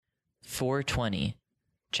420,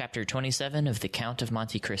 Chapter 27 of The Count of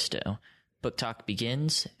Monte Cristo. Book talk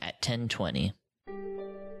begins at 10:20.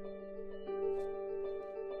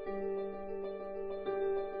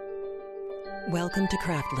 Welcome to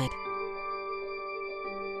Craftlit,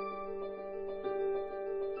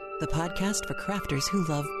 the podcast for crafters who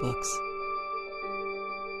love books.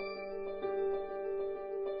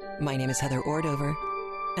 My name is Heather Ordover,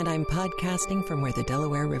 and I'm podcasting from where the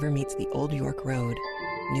Delaware River meets the Old York Road,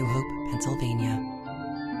 New Hope, Pennsylvania.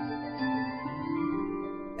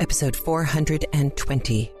 Episode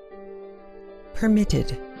 420,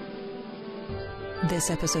 Permitted. This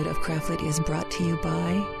episode of Craftlit is brought to you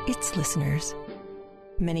by its listeners.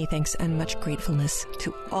 Many thanks and much gratefulness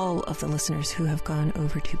to all of the listeners who have gone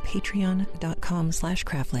over to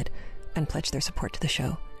patreon.com/craftlit and pledged their support to the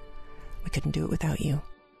show. We couldn't do it without you.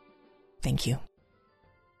 Thank you.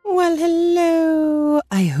 Well, hello.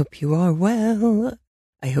 I hope you are well.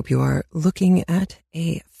 I hope you are looking at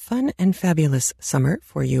a fun and fabulous summer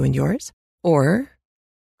for you and yours, or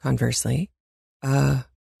conversely, a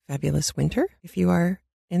fabulous winter if you are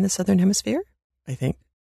in the Southern Hemisphere, I think.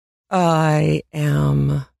 I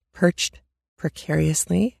am perched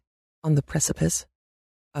precariously on the precipice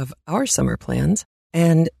of our summer plans,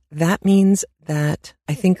 and that means that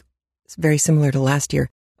I think it's very similar to last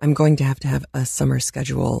year. I'm going to have a summer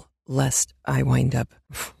schedule lest I wind up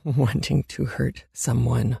wanting to hurt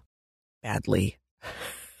someone badly.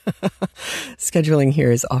 Scheduling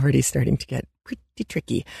here is already starting to get pretty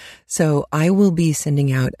tricky. So I will be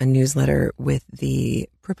sending out a newsletter with the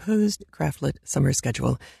proposed Craftlit summer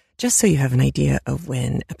schedule, just so you have an idea of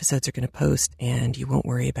when episodes are going to post and you won't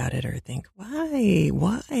worry about it or think, why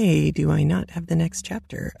do I not have the next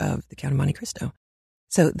chapter of The Count of Monte Cristo?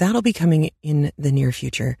 So that'll be coming in the near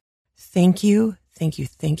future. Thank you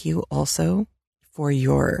also for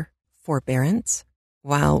your forbearance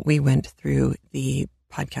while we went through the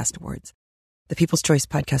podcast awards. The People's Choice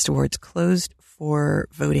Podcast Awards closed for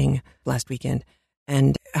voting last weekend,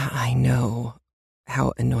 and I know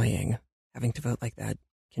how annoying having to vote like that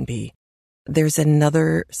can be. There's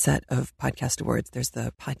another set of podcast awards. There's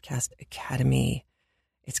the Podcast Academy.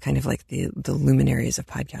 It's kind of like the luminaries of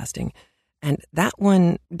podcasting. And that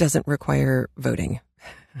one doesn't require voting.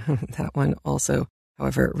 That one also,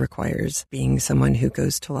 however, requires being someone who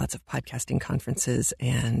goes to lots of podcasting conferences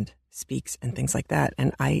and speaks and things like that.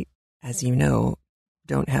 And I, as you know,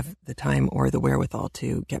 don't have the time or the wherewithal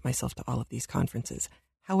to get myself to all of these conferences.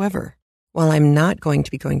 However, while I'm not going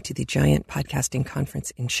to be going to the giant podcasting conference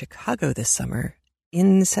in Chicago this summer,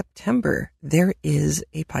 in September, there is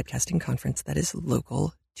a podcasting conference that is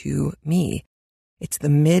local to me. It's the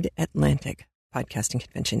Mid-Atlantic Podcasting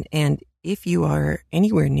Convention. And if you are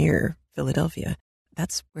anywhere near Philadelphia,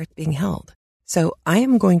 that's where it's being held. So I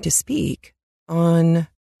am going to speak on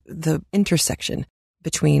the intersection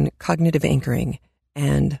between cognitive anchoring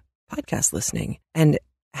and podcast listening, and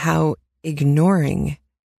how ignoring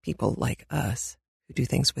people like us who do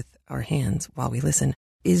things with our hands while we listen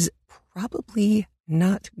is probably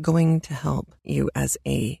not going to help you as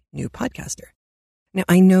a new podcaster. Now,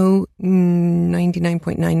 I know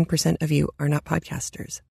 99.9% of you are not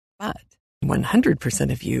podcasters, but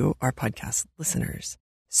 100% of you are podcast listeners.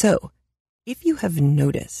 So if you have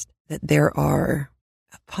noticed that there are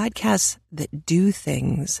podcasts that do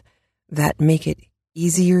things that make it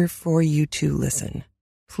easier for you to listen,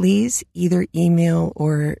 please either email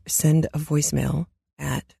or send a voicemail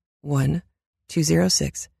at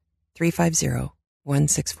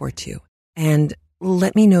 1-206-350-1642 and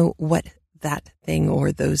let me know what that thing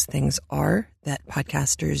or those things are that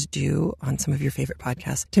podcasters do on some of your favorite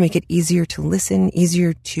podcasts to make it easier to listen,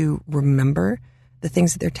 easier to remember the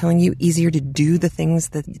things that they're telling you, easier to do the things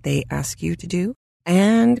that they ask you to do.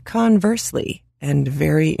 And conversely, and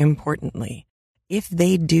very importantly, if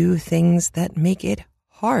they do things that make it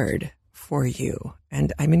hard for you,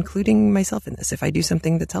 and I'm including myself in this. If I do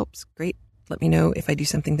something that helps, great, let me know. If I do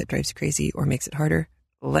something that drives you crazy or makes it harder,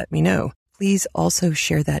 let me know. Please also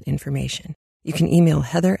share that information. You can email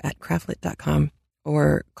heather@craftlit.com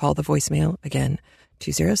or call the voicemail, again,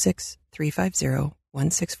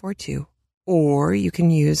 206-350-1642, or you can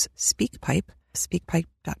use SpeakPipe,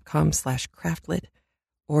 speakpipe.com/craftlit,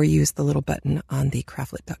 or use the little button on the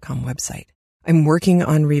craftlit.com website. I'm working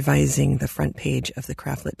on revising the front page of the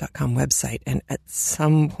craftlit.com website, and at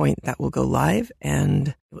some point that will go live and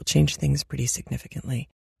it will change things pretty significantly.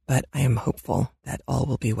 But I am hopeful that all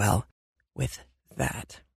will be well with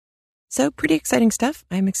that. So pretty exciting stuff.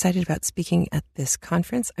 I'm excited about speaking at this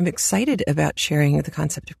conference. I'm excited about sharing the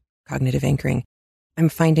concept of cognitive anchoring. I'm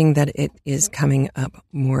finding that it is coming up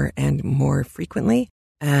more and more frequently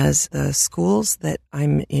as the schools that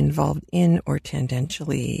I'm involved in or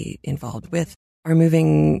tangentially involved with are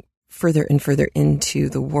moving further and further into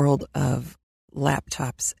the world of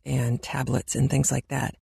laptops and tablets and things like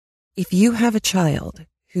that. If you have a child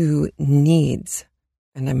who needs,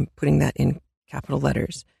 and I'm putting that in capital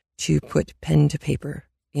letters, to put pen to paper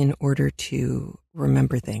in order to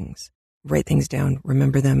remember things, write things down,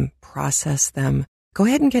 remember them, process them, go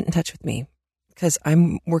ahead and get in touch with me, because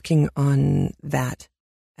I'm working on that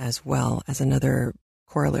as well as another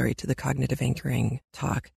corollary to the cognitive anchoring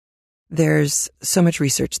talk. There's so much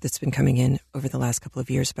research that's been coming in over the last couple of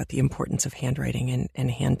years about the importance of handwriting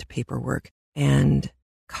and hand to paper work. And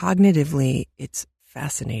cognitively, it's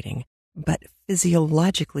fascinating, but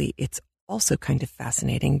physiologically, it's also kind of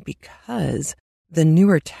fascinating because the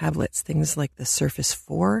newer tablets, things like the Surface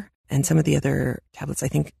 4 and some of the other tablets, I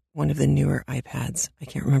think one of the newer iPads, I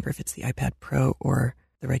can't remember if it's the iPad Pro or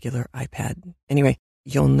the regular iPad. Anyway,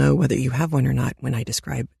 you'll know whether you have one or not when I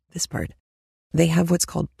describe this part. They have what's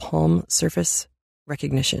called palm surface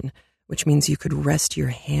recognition, which means you could rest your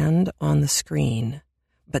hand on the screen,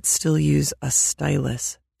 but still use a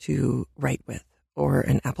stylus to write with or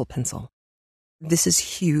an Apple Pencil. This is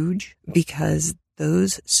huge because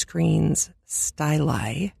those screens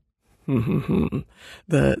styli,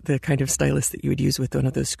 the kind of stylus that you would use with one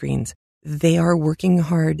of those screens, they are working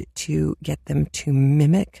hard to get them to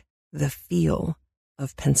mimic the feel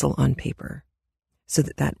of pencil on paper so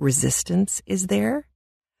that resistance is there.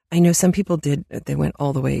 I know some people they went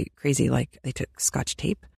all the way crazy, like they took Scotch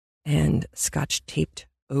tape and Scotch taped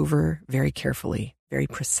over very carefully, very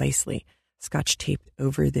precisely, Scotch taped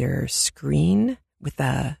over their screen with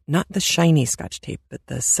not the shiny Scotch tape, but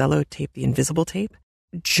the cello tape, the invisible tape,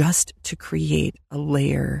 just to create a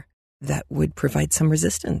layer that would provide some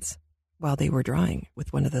resistance while they were drawing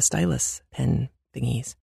with one of the stylus pen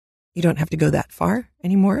thingies. You don't have to go that far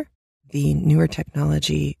anymore. The newer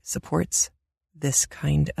technology supports this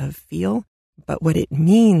kind of feel, but what it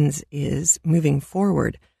means is moving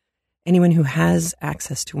forward, anyone who has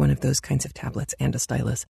access to one of those kinds of tablets and a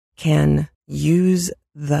stylus can use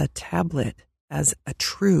the tablet as a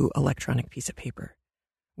true electronic piece of paper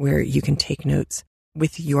where you can take notes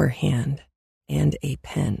with your hand and a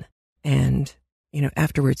pen. And,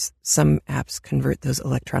 afterwards, some apps convert those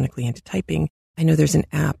electronically into typing. I know there's an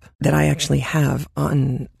app that I actually have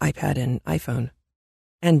on iPad and iPhone.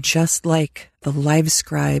 And just like the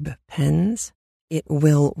LiveScribe pens, it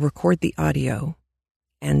will record the audio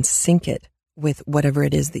and sync it with whatever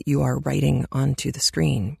it is that you are writing onto the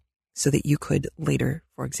screen so that you could later,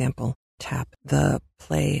 for example, tap the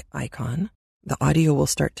play icon. The audio will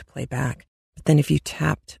start to play back. But then if you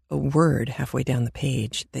tapped a word halfway down the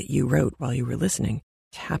page that you wrote while you were listening,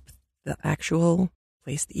 tap the actual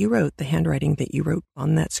place that you wrote, the handwriting that you wrote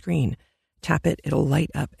on that screen, tap it, it'll light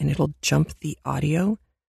up and it'll jump the audio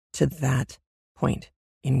to that point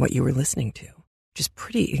in what you were listening to, which is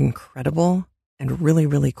pretty incredible and really,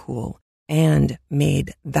 really cool, and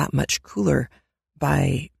made that much cooler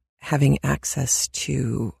by having access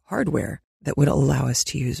to hardware that would allow us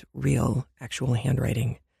to use real, actual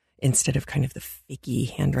handwriting instead of kind of the fakey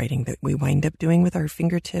handwriting that we wind up doing with our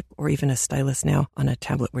fingertip or even a stylus now on a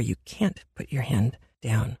tablet where you can't put your hand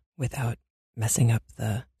down without messing up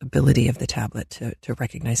the ability of the tablet to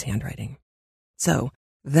recognize handwriting. So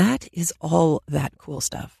that is all that cool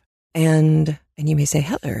stuff. And you may say,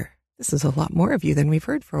 Heather, this is a lot more of you than we've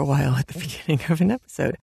heard for a while at the beginning of an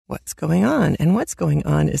episode. What's going on? And what's going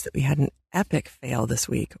on is that we had an epic fail this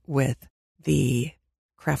week with the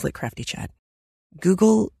Craftlit Crafty Chat.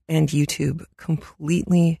 Google and YouTube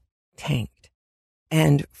completely tanked.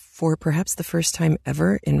 And for perhaps the first time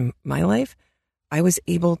ever in my life, I was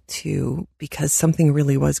able to, because something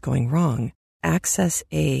really was going wrong, access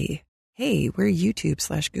hey, we're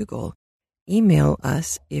YouTube/Google. Email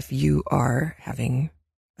us if you are having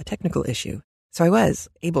a technical issue. So I was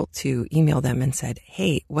able to email them and said,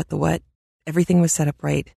 hey, what? Everything was set up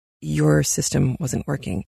right. Your system wasn't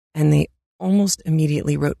working. And they almost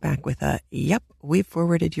immediately wrote back with yep, we've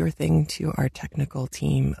forwarded your thing to our technical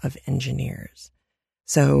team of engineers.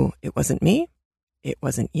 So it wasn't me. It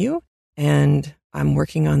wasn't you. And I'm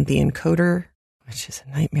working on the encoder, which is a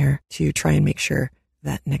nightmare, to try and make sure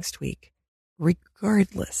that next week,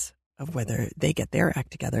 regardless of whether they get their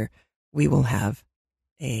act together, we will have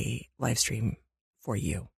a live stream for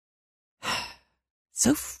you.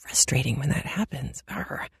 So frustrating when that happens.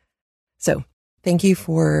 Arr. So thank you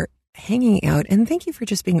for hanging out, and thank you for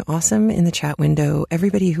just being awesome in the chat window.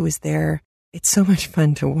 Everybody who was there, it's so much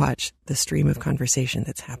fun to watch the stream of conversation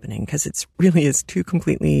that's happening because it's really is two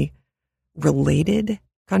completely related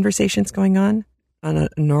conversations going on a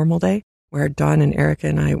normal day. where Dawn and Erica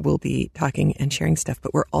and I will be talking and sharing stuff,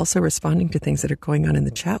 but we're also responding to things that are going on in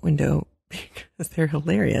the chat window because they're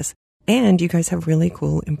hilarious. And you guys have really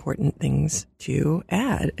cool, important things to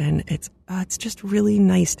add. And it's just really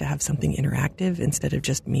nice to have something interactive instead of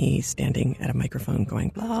just me standing at a microphone going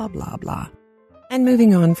blah, blah, blah. And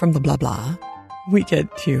moving on from the blah, blah, we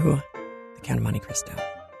get to the Count of Monte Cristo.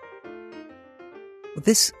 Well,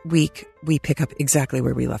 this week, we pick up exactly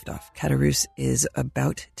where we left off. Caderousse is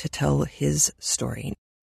about to tell his story.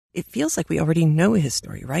 It feels like we already know his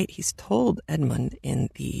story, right? He's told Edmond in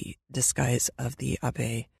the disguise of the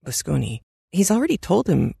Abbé Busconi. He's already told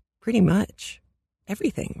him pretty much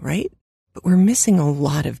everything, right? But we're missing a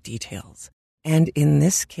lot of details. And in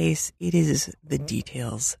this case, it is the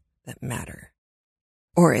details that matter.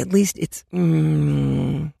 Or at least it's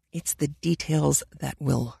the details that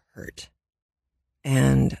will hurt.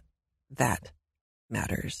 And that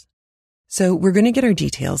matters. So we're going to get our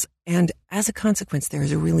details, and as a consequence, there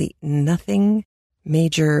is really nothing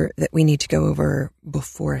major that we need to go over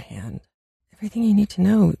beforehand. Everything you need to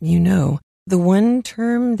know, you know. The one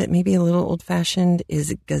term that may be a little old-fashioned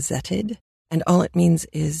is gazetted, and all it means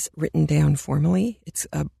is written down formally. It's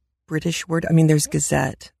a British word. I mean, there's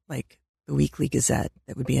gazette, like the Weekly Gazette,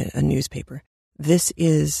 that would be a newspaper. This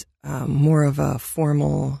is more of a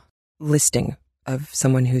formal listing of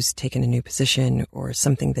someone who's taken a new position or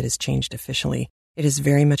something that has changed officially. It is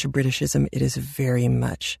very much a Britishism. It is very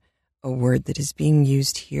much a word that is being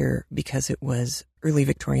used here because it was early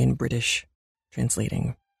Victorian British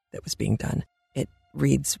translating that was being done. It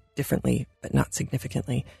reads differently, but not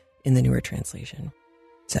significantly, in the newer translation.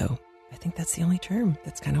 So I think that's the only term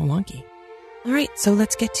that's kind of wonky. All right, so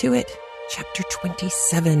let's get to it. Chapter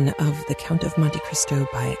 27 of The Count of Monte Cristo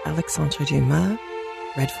by Alexandre Dumas,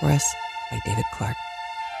 read for us by David Clark.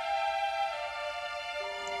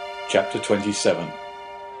 Chapter 27.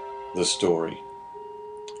 The Story.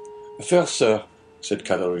 First, sir, said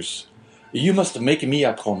Caderousse, you must make me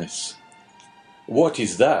a promise. What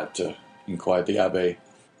is that? Inquired the abbé.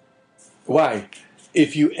 Why,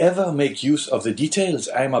 if you ever make use of the details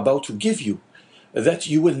I am about to give you, that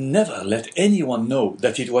you will never let anyone know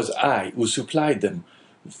that it was I who supplied them,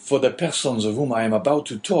 for the persons of whom I am about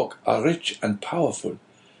to talk are rich and powerful,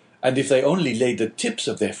 and if they only laid the tips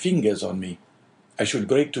of their fingers on me, I should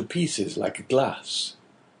break to pieces like glass.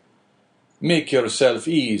 Make yourself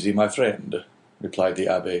easy, my friend, replied the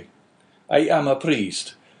abbé. I am a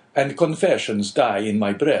priest, and confessions die in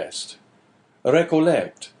my breast.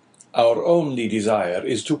 Recollect, our only desire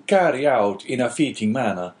is to carry out in a fitting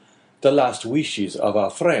manner the last wishes of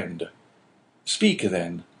our friend. Speak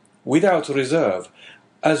then, without reserve,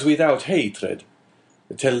 as without hatred.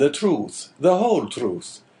 Tell the truth, the whole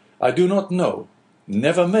truth. I do not know,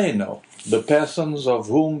 never may know, the persons of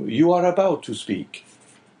whom you are about to speak.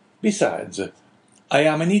 Besides, I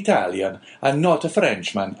am an Italian, and not a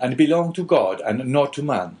Frenchman, and belong to God and not to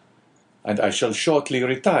man, and I shall shortly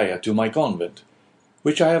retire to my convent,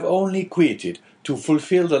 which I have only quitted to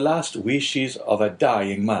fulfill the last wishes of a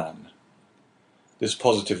dying man. This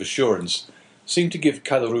positive assurance seemed to give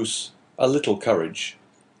Caderousse a little courage.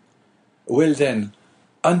 Well then,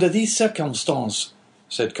 under these circumstances,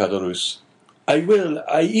 said Caderousse,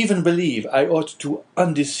 I even believe I ought to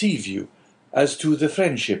undeceive you as to the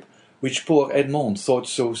friendship which poor Edmond thought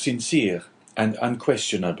so sincere and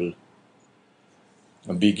unquestionable.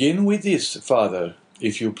 Begin with this, father,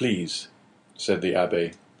 if you please, said the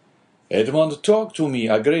abbé. Edmond talked to me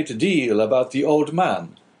a great deal about the old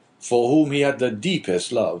man, for whom he had the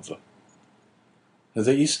deepest love.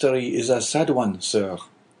 The history is a sad one, sir,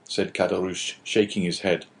 said Caderousse, shaking his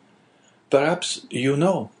head. Perhaps you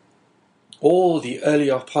know all the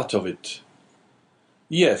earlier part of it.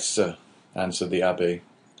 Yes, sir, answered the abbé.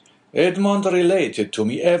 Edmond related to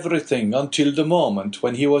me everything until the moment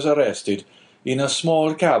when he was arrested in a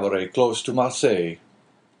small cabaret close to Marseille.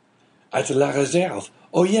 At La Réserve?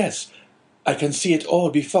 Oh, yes, I can see it all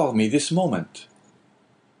before me this moment.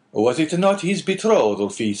 Was it not his betrothal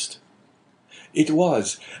feast? It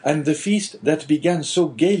was, and the feast that began so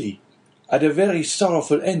gaily had a very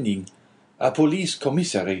sorrowful ending. A police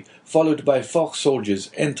commissary, followed by 4 soldiers,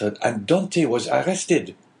 entered, and Dante was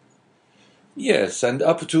arrested. Yes, and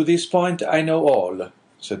up to this point I know all,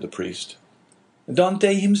 said the priest.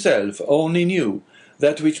 Dante himself only knew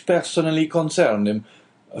that which personally concerned him,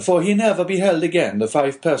 for he never beheld again the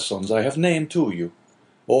 5 persons I have named to you,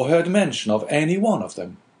 or heard mention of any one of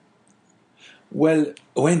them. Well,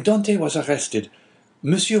 when Dante was arrested,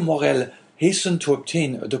 Monsieur Morel hastened to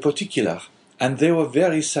obtain the particular, and they were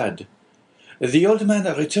very sad. The old man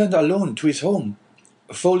returned alone to his home,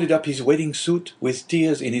 folded up his wedding suit with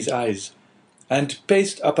tears in his eyes, and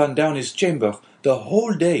paced up and down his chamber the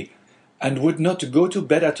whole day, and would not go to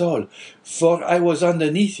bed at all, for I was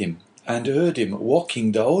underneath him, and heard him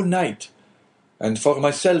walking the whole night. And for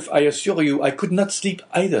myself, I assure you, I could not sleep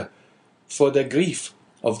either, for the grief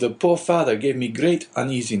of the poor father gave me great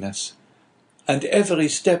uneasiness, and every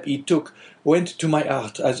step he took went to my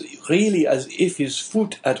heart as really as if his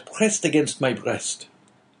foot had pressed against my breast.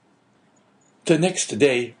 The next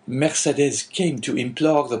day, Mercedes came to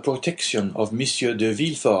implore the protection of Monsieur de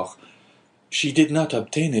Villefort. She did not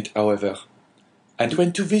obtain it, however, and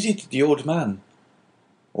went to visit the old man.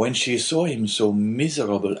 When she saw him so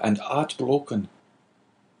miserable and heartbroken,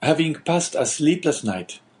 having passed a sleepless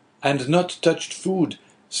night, and not touched food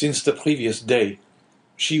since the previous day,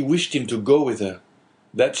 she wished him to go with her,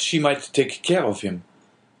 that she might take care of him.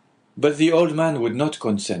 But the old man would not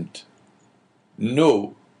consent.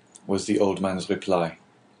 "No," was the old man's reply.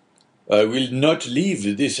 "I will not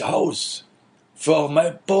leave this house, for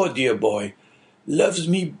my poor dear boy loves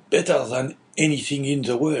me better than anything in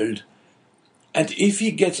the world, and if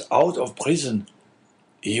he gets out of prison,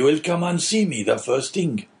 he will come and see me the first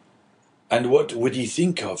thing. And what would he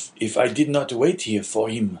think of if I did not wait here for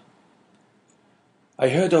him?" I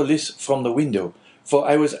heard all this from the window, for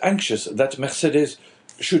I was anxious that Mercedes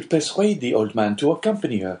should persuade the old man to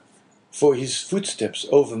accompany her, for his footsteps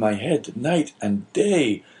over my head night and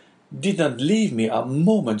day did not leave me a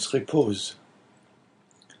moment's repose.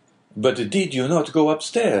 "But did you not go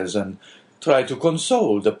upstairs and try to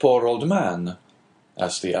console the poor old man?"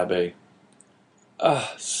 asked the abbé.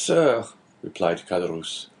 "Ah, sir," replied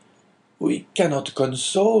Caderousse, "we cannot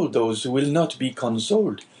console those who will not be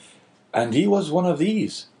consoled, and he was one of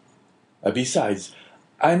these. Besides,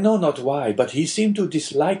 I know not why, but he seemed to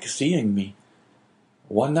dislike seeing me.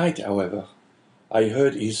 One night, however, I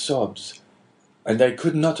heard his sobs, and I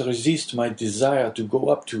could not resist my desire to go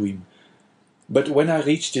up to him. But when I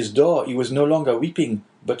reached his door, he was no longer weeping,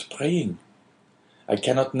 but praying. I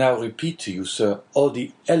cannot now repeat to you, sir, all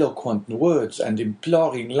the eloquent words and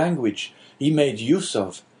imploring language he made use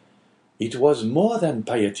of. It was more than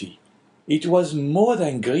piety. It was more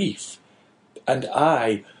than grief. And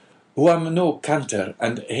I, who am no cantor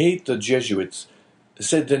and hate the Jesuits,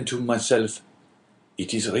 said then to myself,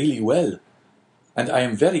 'It is really well, and I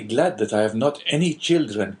am very glad that I have not any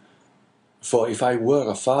children, for if I were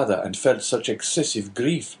a father and felt such excessive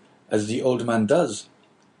grief as the old man does,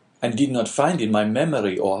 and did not find in my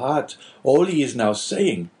memory or heart all he is now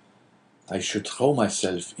saying, I should throw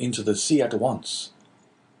myself into the sea at once,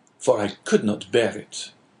 for I could not bear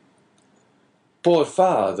it.'" "Poor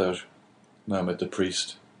father," murmured the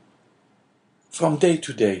priest. "From day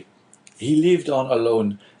to day he lived on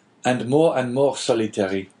alone, and more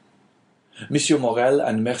solitary. Monsieur Morel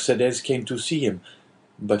and Mercedes came to see him,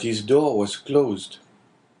 but his door was closed,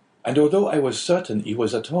 and although I was certain he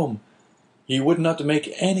was at home, he would not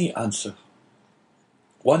make any answer.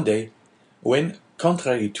 One day, when,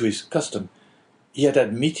 contrary to his custom, he had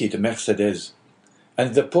admitted Mercedes,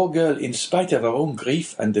 and the poor girl, in spite of her own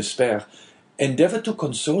grief and despair, endeavored to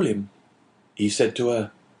console him, he said to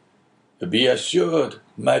her, "Be assured,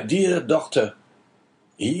 my dear daughter,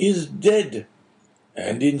 he is dead,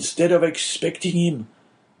 and instead of expecting him,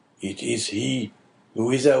 it is he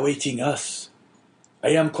who is awaiting us. I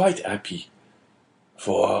am quite happy,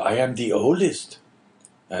 for I am the oldest,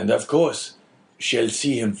 and of course shall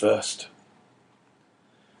see him first."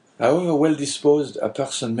 However well-disposed a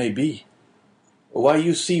person may be, why,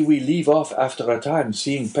 you see, we leave off after a time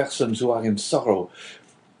seeing persons who are in sorrow.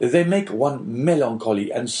 They make one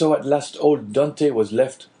melancholy, and so at last old Dante was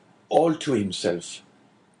left all to himself,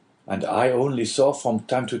 and I only saw from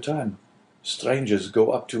time to time strangers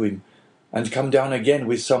go up to him and come down again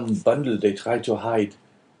with some bundle they tried to hide.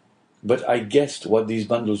 But I guessed what these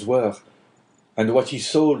bundles were, and what he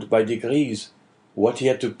sold by degrees, what he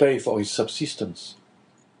had to pay for his subsistence.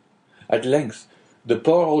 At length the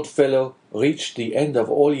poor old fellow reached the end of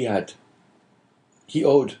all he had. He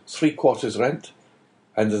owed 3 quarters rent,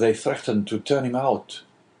 and they threatened to turn him out.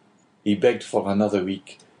 He begged for another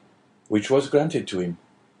week, which was granted to him.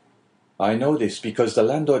 I know this because the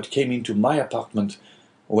landlord came into my apartment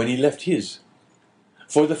when he left his.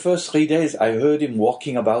 For the first 3 days I heard him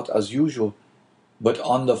walking about as usual, but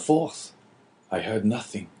on the 4th I heard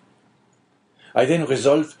nothing. I then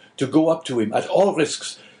resolved to go up to him at all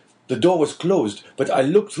risks. The door was closed, but I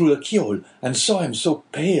looked through the keyhole and saw him so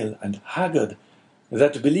pale and haggard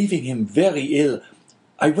that, believing him very ill,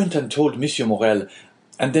 I went and told Monsieur Morel,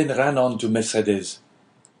 and then ran on to Mercedes.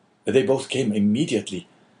 They both came immediately,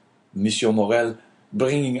 Monsieur Morel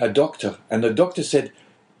bringing a doctor, and the doctor said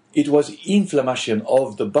it was inflammation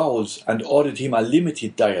of the bowels and ordered him a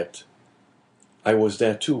limited diet. I was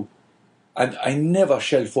there too, and I never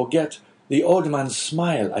shall forget the old man's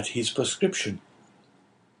smile at his prescription.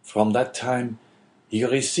 From that time he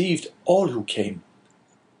received all who came.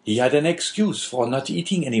 He had an excuse for not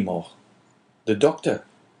eating any more. The doctor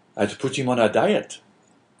had put him on a diet."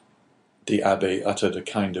 The abbe uttered a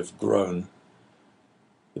kind of groan.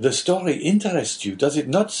 "The story interests you, does it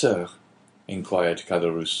not, sir?" inquired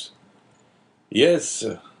Caderousse. "Yes,"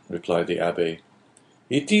 replied the abbe.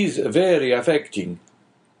 "It is very affecting."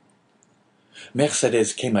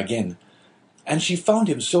 Mercedes came again, and she found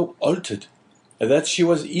him so altered that she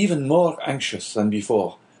was even more anxious than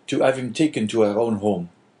before to have him taken to her own home.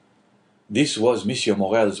 This was Monsieur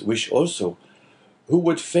Morel's wish also, who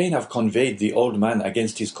would fain have conveyed the old man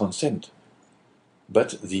against his consent.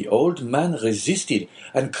 But the old man resisted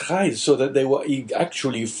and cried so that they were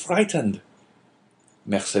actually frightened.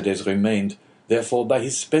 Mercedes remained, therefore, by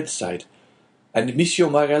his bedside, and Monsieur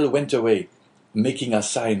Morel went away, making a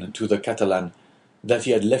sign to the Catalan that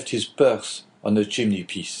he had left his purse on the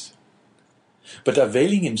chimney-piece. But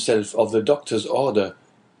availing himself of the doctor's order,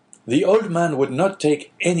 the old man would not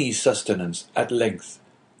take any sustenance at length.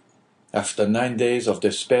 After 9 days of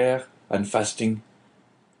despair and fasting,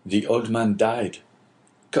 the old man died,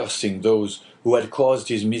 cursing those who had caused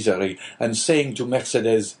his misery, and saying to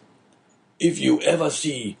Mercedes, "If you ever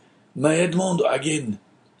see my Edmond again,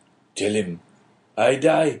 tell him I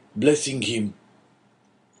die blessing him."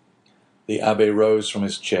 The abbe rose from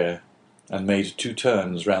his chair and made 2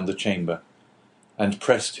 turns round the chamber, and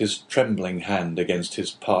pressed his trembling hand against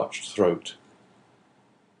his parched throat.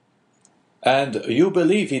 "And you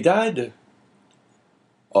believe he died?"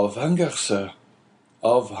 "Of hunger, sir,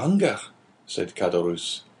 of hunger," said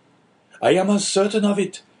Caderousse. "I am as certain of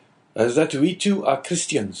it as that we two are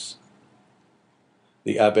Christians."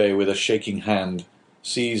 The abbe, with a shaking hand,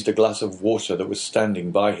 seized a glass of water that was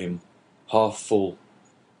standing by him, half full,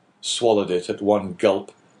 swallowed it at one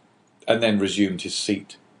gulp, and then resumed his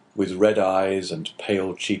seat, with red eyes and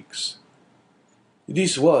pale cheeks.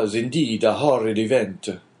 "This was indeed a horrid event,"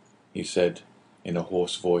 he said, in a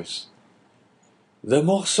hoarse voice. "The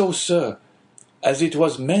more so, sir, as it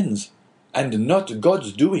was men's, and not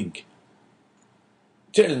God's doing."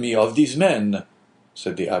 "Tell me of these men,"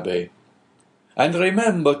 said the abbe. "And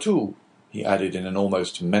remember, too," he added in an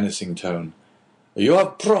almost menacing tone, "you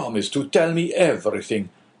have promised to tell me everything.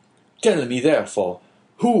 Tell me, therefore,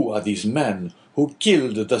 who are these men who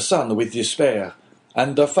killed the son with despair,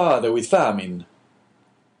 and the father with famine?"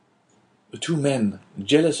 "2 men,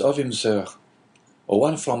 jealous of him, sir,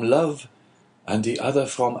 one from love, and the other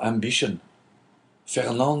from ambition,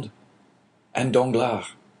 Fernand and Danglars."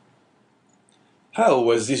 "How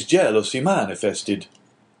was this jealousy manifested?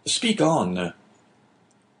 Speak on."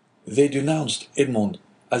 "They denounced Edmond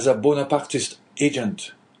as a Bonapartist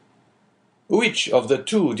agent." "Which of the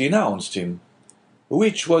 2 denounced him?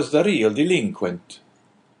 Which was the real delinquent?"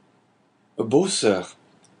 "Both, sir.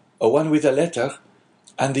 One with a letter,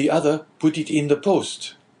 and the other put it in the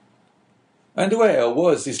post." "And where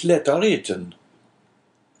was this letter written?"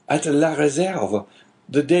 "At La Réserve,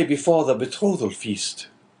 the day before the betrothal feast."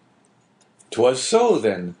 "'Twas so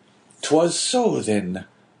then,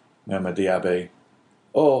 murmured the abbe.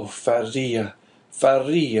 "Oh, Faria,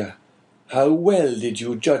 Faria, how well did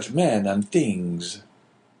you judge men and things!"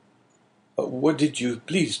 "What did you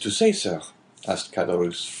please to say, sir?" asked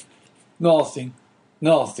Caderousse. Nothing,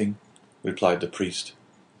 replied the priest.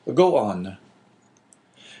 "Go on."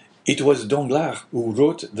 "It was Danglars who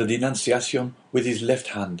wrote the denunciation with his left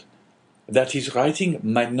hand, that his writing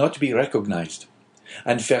might not be recognized,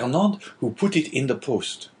 and Fernand who put it in the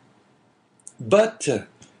post." "But,"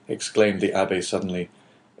 exclaimed the abbe suddenly,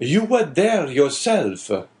 "you were there yourself."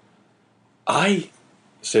 "I?"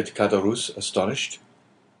 said Caderousse, astonished.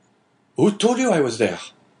 "Who told you I was there?"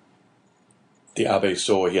 The abbe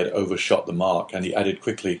saw he had overshot the mark, and he added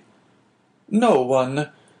quickly, "No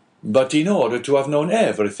one, but in order to have known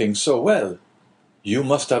everything so well, you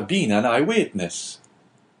must have been an eyewitness."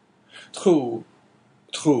 True,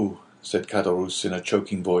 said Caderousse in a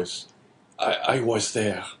choking voice. I was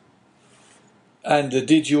there." "And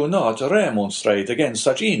did you not remonstrate against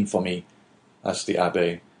such infamy?" asked the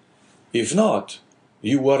abbe. "If not,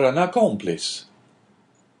 you were an accomplice."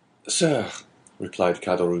 "Sir," replied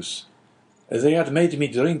Caderousse, "they had made me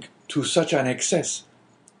drink to such an excess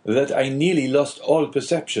that I nearly lost all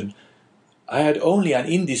perception. I had only an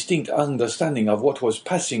indistinct understanding of what was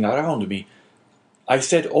passing around me. I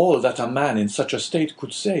said all that a man in such a state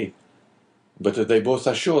could say, but they both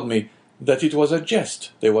assured me that it was a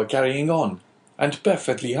jest they were carrying on, and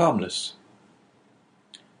perfectly harmless."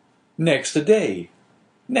 Next day,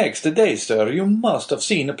 sir, you must have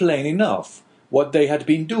seen plain enough what they had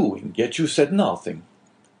been doing, yet you said nothing,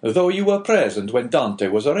 though you were present when Dante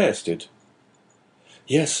was arrested."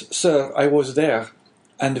 "Yes, sir, I was there,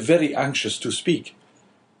 and very anxious to speak,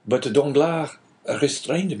 but Danglars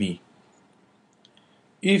restrained me."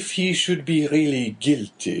 "If he should be really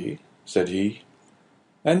guilty," said he,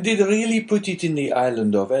 "and did really put it in the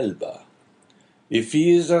island of Elba, if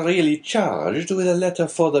he is really charged with a letter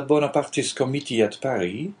for the Bonapartist committee at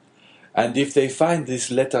Paris, and if they find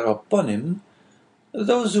this letter upon him,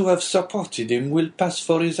 those who have supported him will pass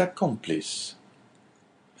for his accomplice.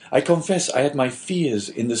 I confess I had my fears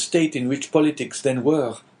in the state in which politics then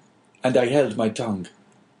were, and I held my tongue.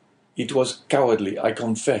 It was cowardly, I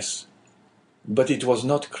confess, but it was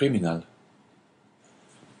not criminal."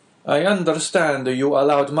 "I understand you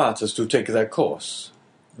allowed matters to take their course.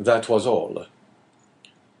 That was all."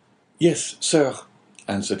 "Yes, sir,"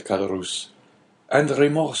 answered Caderousse, "and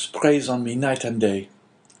remorse preys on me night and day.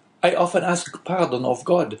 I often ask pardon of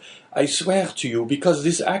God, I swear to you, because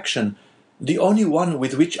this action, the only one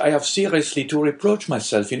with which I have seriously to reproach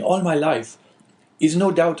myself in all my life, is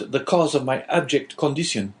no doubt the cause of my abject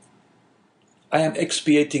condition. I am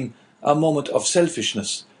expiating a moment of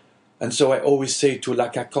selfishness, and so I always say to La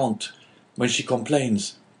Carconte, when she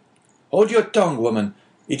complains, 'Hold your tongue, woman,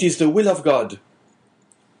 it is the will of God.'"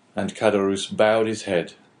 And Caderousse bowed his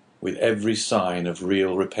head with every sign of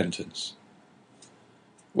real repentance.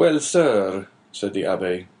 "Well, sir," said the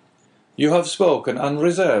abbé, "you have spoken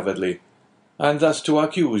unreservedly, and thus to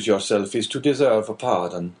accuse yourself is to deserve a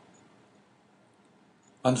pardon."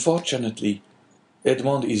 "Unfortunately,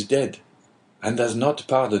 Edmond is dead, and has not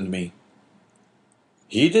pardoned me."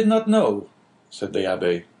 "He did not know," said the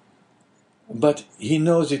abbé. "But he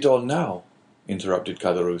knows it all now," interrupted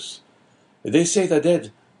Caderousse. "They say the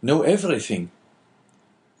dead know everything."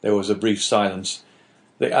 There was a brief silence.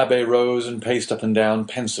 The abbé rose and paced up and down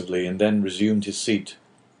pensively, and then resumed his seat.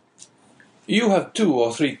 "You have 2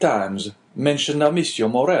 or 3 times mentioned a Monsieur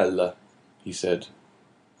Morel," he said.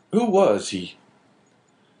 "Who was he?"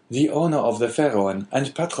 "The owner of the Pharaon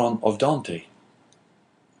and patron of Dante."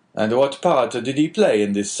 "And what part did he play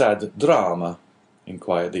in this sad drama?"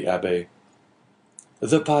 inquired the abbé.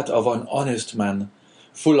 "The part of an honest man,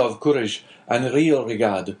 full of courage and real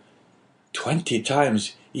regard. 20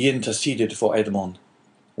 times he interceded for Edmond.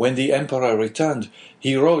 When the emperor returned,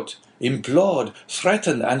 he wrote, implored,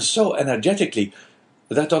 threatened, and so energetically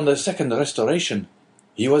that on the second restoration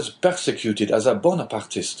he was persecuted as a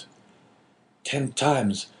Bonapartist. 10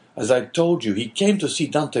 times, as I told you, he came to see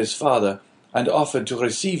Dante's father and offered to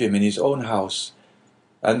receive him in his own house.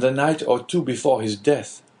 And the night or 2 before his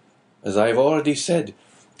death, as I have already said,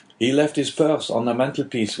 he left his purse on the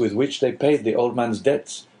mantelpiece with which they paid the old man's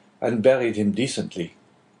debts and buried him decently.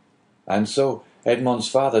 And so Edmond's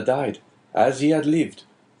father died, as he had lived,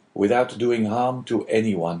 without doing harm to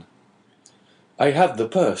anyone. I have the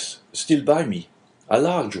purse still by me, a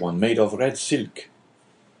large one made of red silk."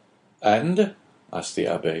 "And," asked the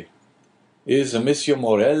abbé, "is Monsieur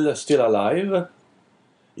Morel still alive?"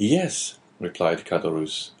 "Yes," replied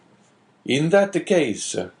Caderousse. "In that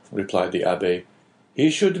case," replied the abbé, "he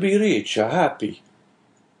should be rich, happy."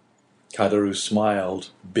 Caderousse smiled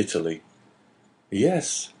bitterly.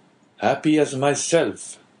 "Yes, happy as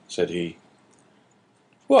myself," said he.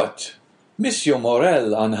 "What, Monsieur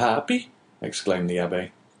Morel unhappy?" exclaimed the abbé.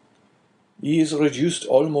 "He is reduced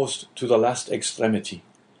almost to the last extremity.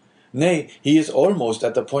 Nay, he is almost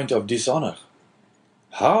at the point of dishonour."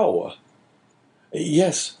 "How?"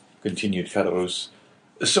 "Yes," continued Caderousse,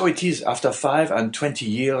 "so it is after 25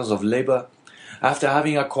 years of labour, after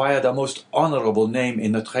having acquired a most honourable name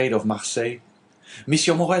in the trade of Marseille.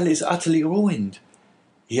 Monsieur Morel is utterly ruined.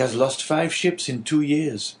 He has lost 5 ships in 2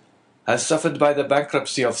 years, has suffered by the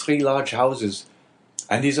bankruptcy of 3 large houses,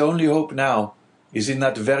 and his only hope now is in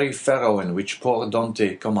that very Pharaon which poor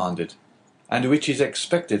Dante commanded, and which is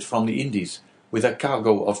expected from the Indies with a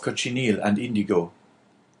cargo of cochineal and indigo.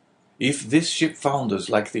 If this ship founders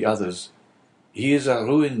like the others, he is a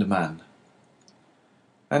ruined man."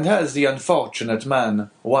 "And has the unfortunate man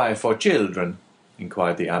wife or children?"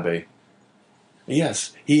 inquired the abbé.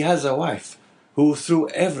 "Yes, he has a wife, who through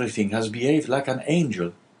everything has behaved like an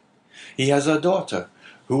angel. He has a daughter,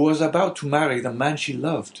 who was about to marry the man she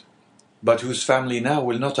loved, but whose family now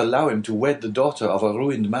will not allow him to wed the daughter of a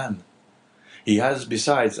ruined man. He has,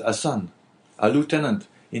 besides, a son, a lieutenant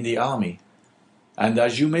in the army, and,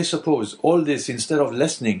 as you may suppose, all this, instead of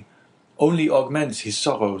lessening, only augments his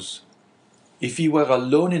sorrows. If he were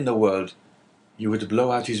alone in the world, you would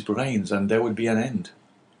blow out his brains, and there would be an end."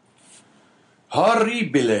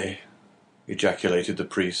 "Horribile!" ejaculated the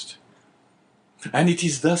priest. "And it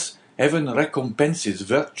is thus heaven recompenses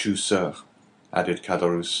virtue, sir," added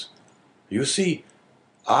Caderousse. "You see,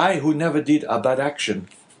 I who never did a bad action,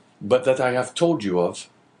 but that I have told you of,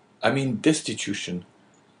 I mean destitution,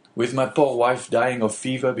 with my poor wife dying of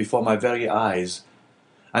fever before my very eyes,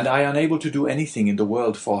 and I unable to do anything in the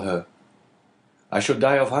world for her. I should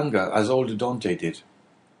die of hunger as old Dante did,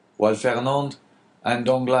 while Fernand and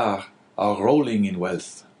Danglars are rolling in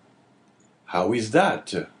wealth. How is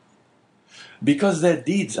that? Because their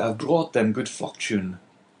deeds have brought them good fortune,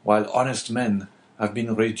 while honest men have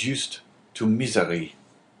been reduced to misery.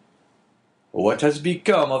 What has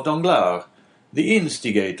become of Danglars, the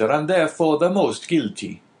instigator and therefore the most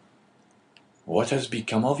guilty? What has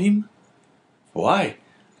become of him? Why,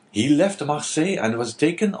 he left Marseille and was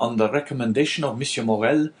taken on the recommendation of M.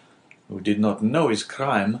 Morel, who did not know his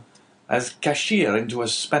crime, as cashier into a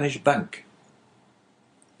Spanish bank.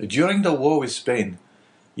 During the war with Spain,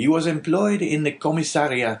 he was employed in the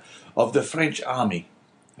commissariat of the French army,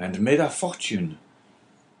 and made a fortune.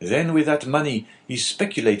 Then with that money he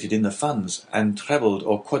speculated in the funds, and trebled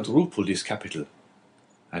or quadrupled his capital.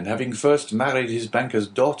 And having first married his banker's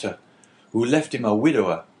daughter, who left him a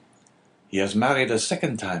widower, he has married a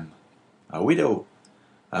second time, a widow,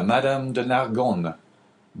 a Madame de Nargonne,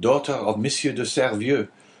 daughter of Monsieur de Servieux,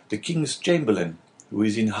 the king's chamberlain, who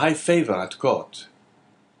is in high favour at court.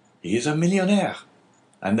 He is a millionaire,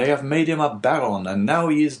 and they have made him a baron, and now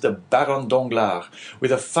he is the Baron Danglars,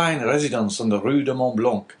 with a fine residence on the Rue de Mont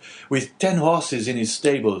Blanc, with 10 horses in his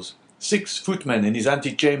stables, 6 footmen in his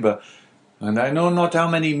antechamber, and I know not how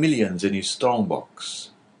many millions in his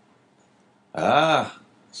strong-box." "Ah,"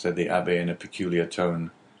 said the abbé in a peculiar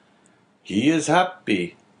tone, "he is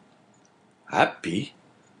happy." "Happy?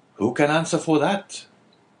 Who can answer for that?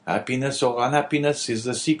 Happiness or unhappiness is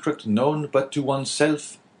the secret known but to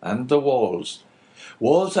oneself and the walls.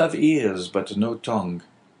 Walls have ears but no tongue.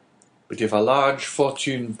 But if a large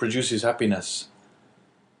fortune produces happiness,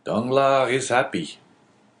 Danglars is happy."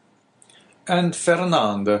 "And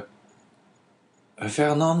Fernand?"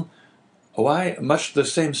 "Fernand? Why, much the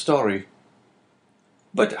same story."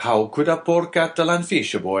 "But how could a poor Catalan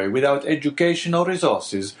fisher-boy, without education or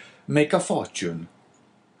resources, make a fortune?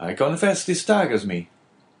 I confess this staggers me."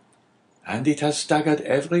 "And it has staggered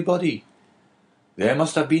everybody. There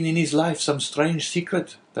must have been in his life some strange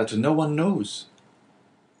secret that no one knows."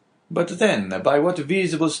 "But then, by what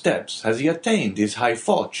visible steps has he attained his high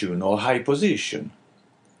fortune or high position?"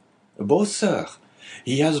 "Both, sir.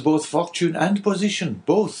 He has both fortune and position,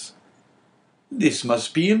 both." "This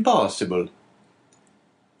must be impossible."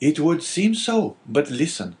 "It would seem so, but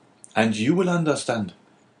listen, and you will understand.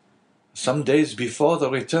 Some days before the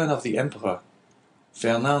return of the Emperor,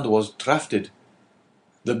 Fernand was drafted.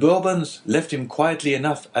 The Bourbons left him quietly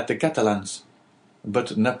enough at the Catalans,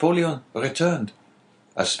 but Napoleon returned.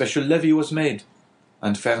 A special levy was made,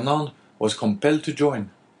 and Fernand was compelled to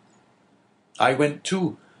join. I went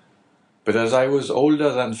too, but as I was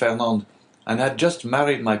older than Fernand, and had just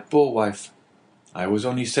married my poor wife, I was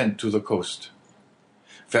only sent to the coast.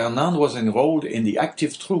 Fernand was enrolled in the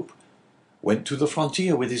active troop, went to the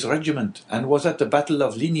frontier with his regiment, and was at the Battle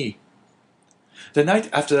of Ligny. The night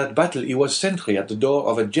after that battle he was sentry at the door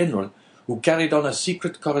of a general who carried on a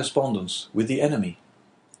secret correspondence with the enemy.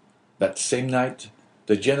 That same night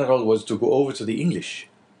the general was to go over to the English.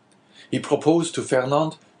 He proposed to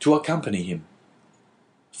Fernand to accompany him.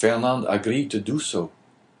 Fernand agreed to do so,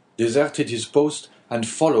 deserted his post, and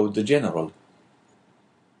followed the general.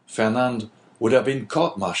 Fernand would have been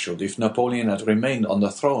court-martialed if Napoleon had remained on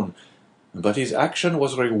the throne, but his action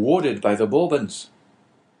was rewarded by the Bourbons.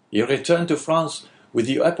 He returned to France with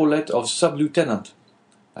the epaulette of sub-lieutenant,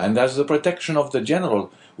 and as the protection of the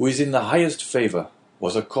general, who is in the highest favour,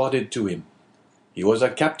 was accorded to him. He was a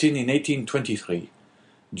captain in 1823,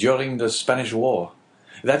 during the Spanish War.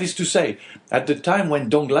 That is to say, at the time when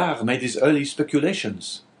Danglars made his early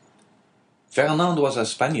speculations. Fernand was a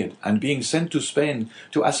Spaniard, and being sent to Spain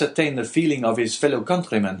to ascertain the feeling of his fellow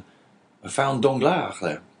countrymen, found Danglars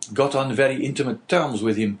there, got on very intimate terms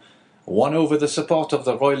with him, won over the support of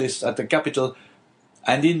the Royalists at the capital,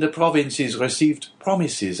 and in the provinces received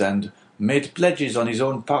promises and made pledges on his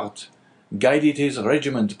own part, guided his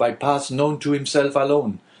regiment by paths known to himself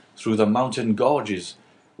alone, through the mountain gorges,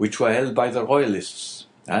 which were held by the Royalists,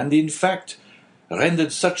 and, in fact,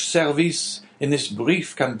 rendered such service in this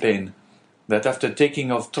brief campaign that after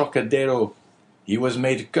taking of Trocadero he was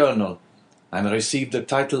made colonel, and received the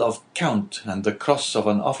title of Count and the cross of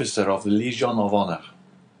an officer of the Legion of Honour.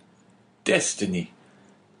 Destiny!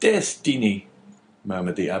 Destiny!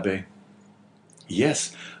 Murmured the abbé.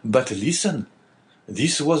 Yes, but listen,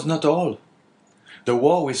 this was not all. The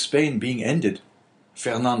war with Spain being ended,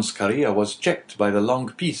 Fernand's career was checked by the long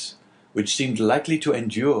peace, which seemed likely to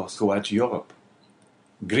endure throughout Europe.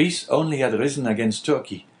 Greece only had risen against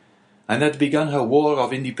Turkey, and had begun her war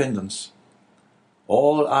of independence.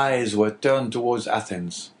 All eyes were turned towards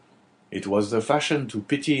Athens. It was the fashion to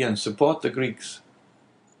pity and support the Greeks.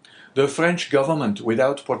 The French government,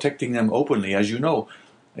 without protecting them openly, as you know,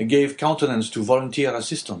 gave countenance to volunteer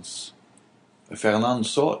assistance. Fernand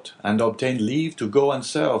sought and obtained leave to go and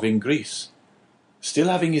serve in Greece, still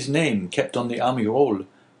having his name kept on the army roll.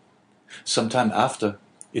 Some time after,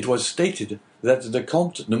 it was stated that the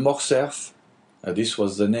Comte de Morcerf, this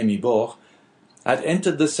was the name he bore, had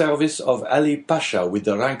entered the service of Ali Pasha with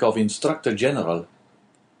the rank of Instructor General.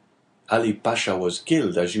 Ali Pasha was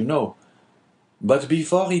killed, as you know, but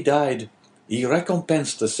before he died, he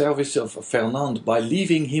recompensed the service of Fernand by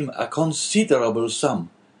leaving him a considerable sum,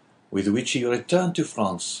 with which he returned to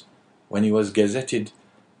France when he was gazetted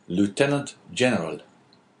Lieutenant General.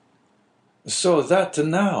 "So that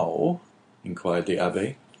now," inquired the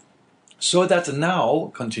Abbé, "so that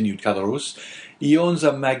now," continued Caderousse, "he owns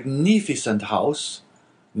a magnificent house,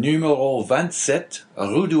 numero 27,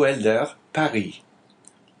 Rue du Helder, Paris."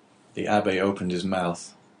 The Abbé opened his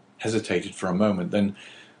mouth, hesitated for a moment, then,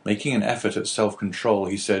 making an effort at self-control,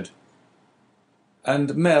 he said,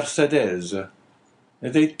 "And Mercedes?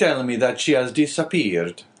 They tell me that she has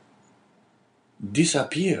disappeared."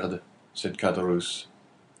 "Disappeared?" said Caderousse.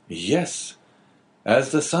 "Yes,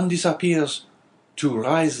 as the sun disappears, to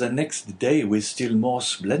rise the next day with still more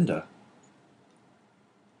splendor."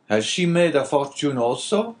 "Has she made a fortune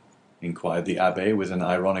also?" inquired the Abbé with an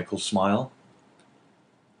ironical smile.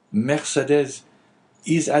 "Mercedes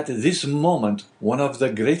is at this moment one of the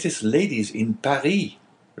greatest ladies in Paris,"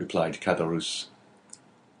 replied Caderousse.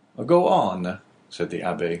 "Go on," said the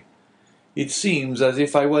Abbé. "It seems as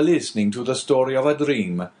if I were listening to the story of a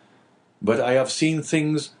dream, but I have seen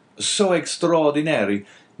things so extraordinary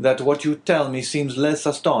that what you tell me seems less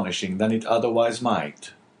astonishing than it otherwise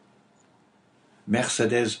might."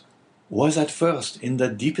 Mercedes was at first in the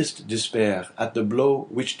deepest despair at the blow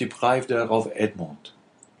which deprived her of Edmond.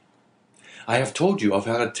 I have told you of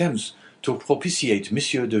her attempts to propitiate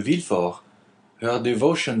Monsieur de Villefort, her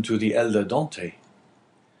devotion to the elder Dante.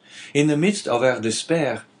 In the midst of her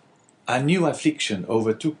despair, a new affliction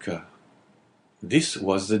overtook her. This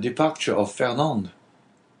was the departure of Fernand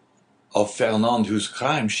whose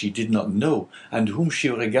crime she did not know, and whom she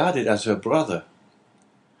regarded as her brother.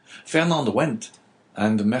 Fernand went,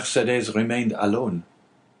 and Mercedes remained alone.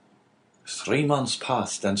 3 months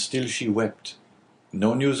passed, and still she wept.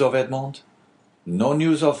 No news of Edmond, no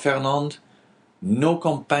news of Fernand, no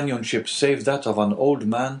companionship save that of an old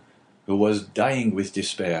man who was dying with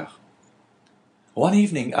despair. One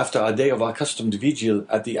evening, after a day of accustomed vigil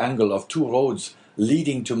at the angle of 2 roads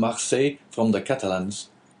leading to Marseille from the Catalans,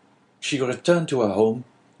 she returned to her home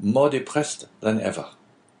more depressed than ever.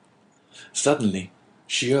 Suddenly,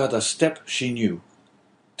 she heard a step she knew,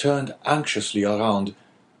 turned anxiously around.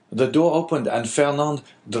 The door opened, and Fernand,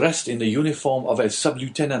 dressed in the uniform of a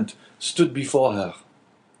sub-lieutenant, stood before her.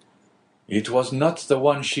 It was not the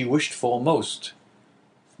one she wished for most,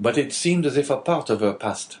 but it seemed as if a part of her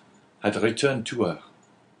past had returned to her.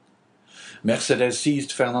 Mercedes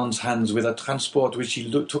seized Fernand's hands with a transport which he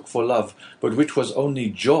took for love, but which was only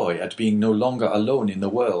joy at being no longer alone in the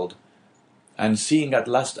world, and seeing at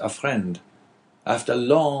last a friend, after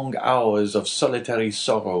long hours of solitary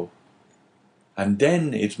sorrow. And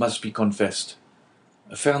then, it must be confessed,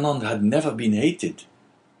 Fernand had never been hated.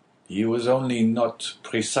 He was only not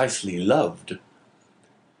precisely loved.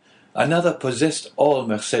 Another possessed all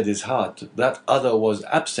Mercedes' heart. That other was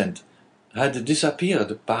absent, had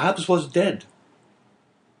disappeared, perhaps was dead.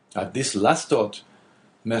 At this last thought,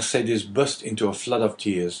 Mercedes burst into a flood of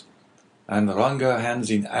tears, and wrung her hands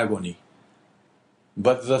in agony.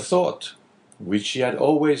 But the thought, which she had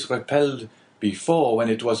always repelled before when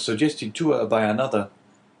it was suggested to her by another,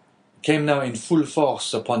 came now in full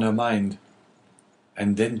force upon her mind.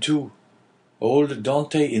 And then, too, old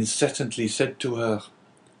Dante incessantly said to her,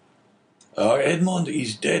 "Our Edmond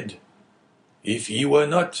is dead. If he were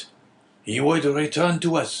not, he would return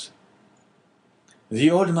to us."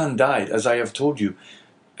 The old man died, as I have told you.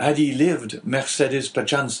 Had he lived, Mercedes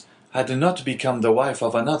perchance had not become the wife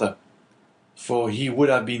of another, for he would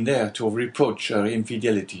have been there to reproach her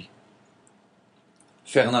infidelity.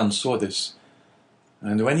 Fernand saw this,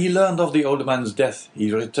 and when he learned of the old man's death,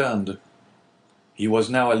 he returned. He was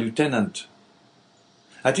now a lieutenant.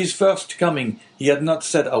 At his first coming, he had not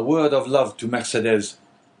said a word of love to Mercedes.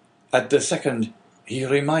 At the second, he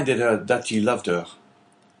reminded her that he loved her.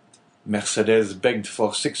 Mercedes begged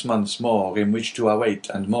for 6 months more in which to await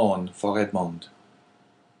and mourn for Edmond.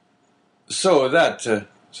 "So that,"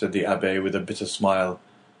 said the abbé with a bitter smile.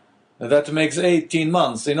 "That makes 18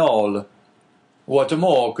 months in all. What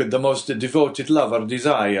more could the most devoted lover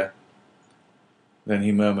desire?" Then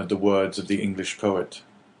he murmured the words of the English poet.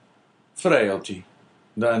 "Frailty,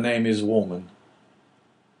 the name is woman."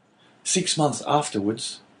 6 months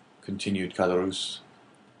afterwards, continued Caderousse,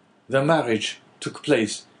 the marriage took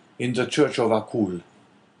place in the church of Accoules.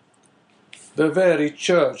 "The very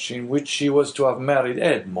church in which she was to have married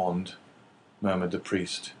Edmond," murmured the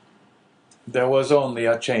priest. "There was only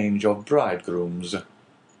a change of bridegrooms."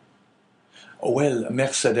 "Well,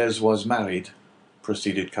 Mercédès was married,"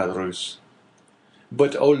 proceeded Caderousse.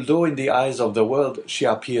 "But although in the eyes of the world she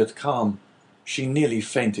appeared calm, she nearly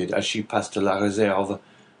fainted as she passed La Réserve,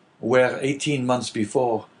 where 18 months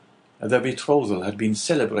before the betrothal had been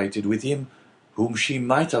celebrated with him whom she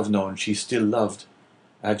might have known she still loved,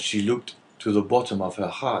 had she looked to the bottom of her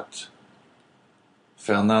heart.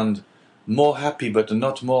 Fernand, more happy but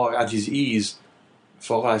not more at his ease,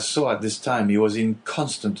 for I saw at this time he was in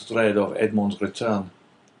constant dread of Edmond's return.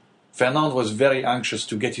 Fernand was very anxious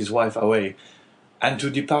to get his wife away, and to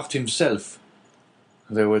depart himself.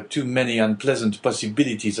 There were too many unpleasant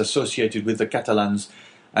possibilities associated with the Catalans,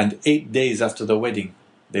 and 8 days after the wedding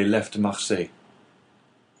they left Marseille."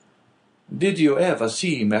 "Did you ever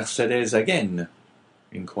see Mercédès again?"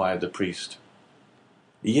 inquired the priest.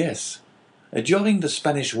 "Yes, during the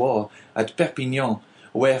Spanish War at Perpignan,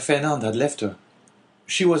 where Fernand had left her.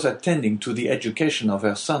 She was attending to the education of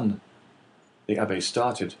her son." The abbé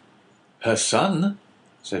started. "Her son?"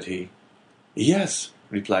 said he. "Yes,"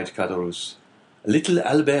 replied Caderousse, "little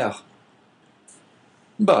Albert."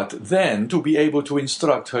 "But then, to be able to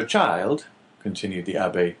instruct her child," continued the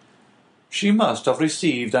abbé, "she must have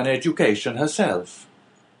received an education herself.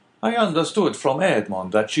 I understood from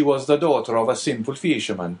Edmond that she was the daughter of a simple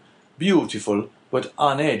fisherman, beautiful but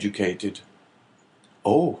uneducated."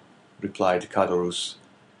 "Oh," replied Caderousse,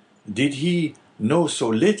 "did he know so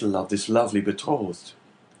little of this lovely betrothed?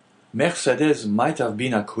 Mercédès might have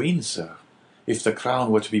been a queen, sir, if the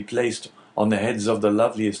crown were to be placed on the heads of the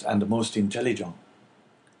loveliest and most intelligent.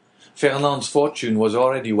 Fernand's fortune was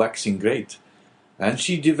already waxing great, and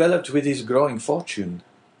she developed with his growing fortune.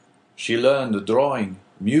 She learned drawing,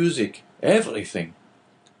 music, everything.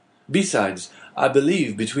 Besides, I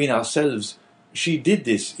believe, between ourselves, she did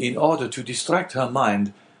this in order to distract her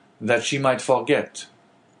mind, that she might forget,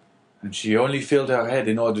 and she only filled her head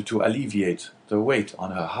in order to alleviate the weight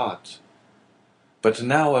on her heart. But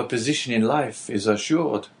now her position in life is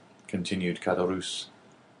assured," continued Caderousse.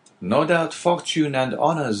 "No doubt fortune and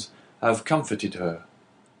honours have comforted her.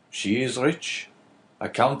 She is rich, a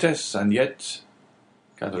countess, and yet—"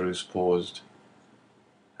 Caderousse paused.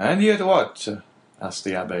 "And yet what?" asked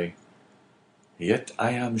the abbé. "Yet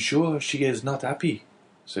I am sure she is not happy,"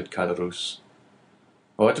 said Caderousse.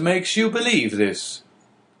 "What makes you believe this?"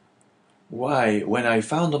 "Why, when I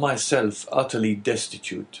found myself utterly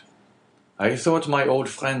destitute, I thought my old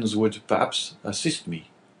friends would perhaps assist me.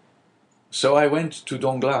 So I went to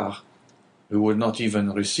Danglars, who would not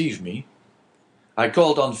even receive me. I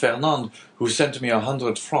called on Fernand, who sent me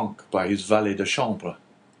 100 francs by his valet de chambre."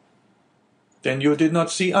 "Then you did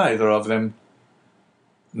not see either of them?"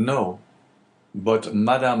 "No, but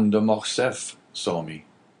Madame de Morcerf saw me."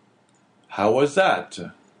 "How was that?"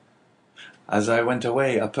 "As I went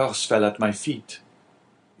away, a purse fell at my feet.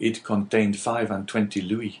 It contained 25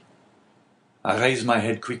 louis. I raised my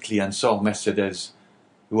head quickly and saw Mercédès,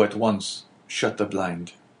 who at once shut the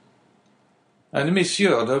blind." "And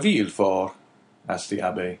Monsieur de Villefort?" asked the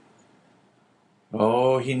abbé.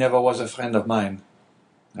 "Oh, he never was a friend of mine.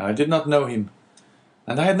 I did not know him,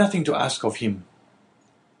 and I had nothing to ask of him."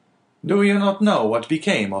 "Do you not know what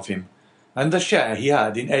became of him, and the share he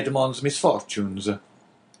had in Edmond's misfortunes?"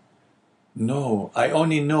 "No, I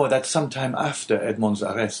only know that some time after Edmond's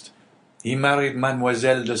arrest, he married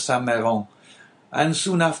Mademoiselle de Saint-Méran, and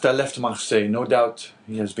soon after left Marseille. No doubt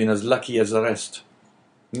he has been as lucky as the rest.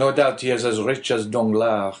 No doubt he is as rich as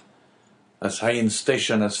Danglars, as high in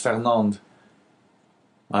station as Fernand.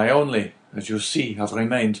 I only, as you see, have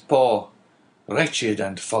remained poor, wretched,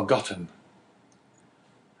 and forgotten."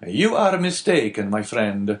 "You are mistaken, my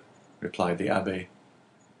friend," replied the abbé.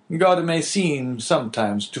 "God may seem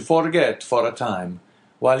sometimes to forget for a time,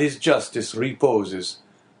 while his justice reposes.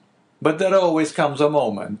 But there always comes a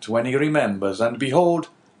moment when he remembers, and behold,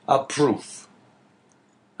 a proof."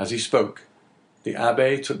 As he spoke, the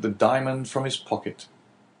abbé took the diamond from his pocket,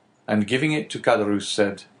 and giving it to Caderousse,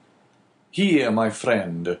 said, "Here, my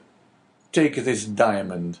friend, take this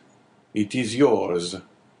diamond. It is yours."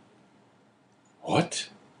 "What?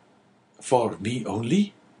 For me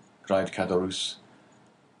only?" cried Caderousse.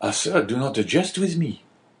 "Ah, sir, do not jest with me.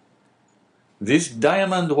 This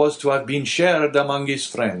diamond was to have been shared among his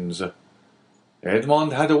friends.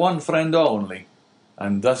 Edmond had one friend only,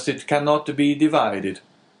 and thus it cannot be divided.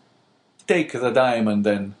 Take the diamond,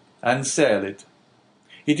 then, and sell it.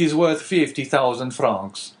 It is worth 50,000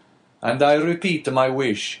 francs, and I repeat my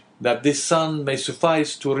wish that this sum may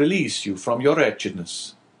suffice to release you from your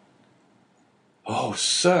wretchedness." "Oh,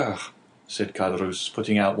 sir," said Caderousse,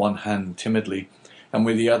 putting out one hand timidly, and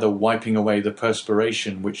with the other wiping away the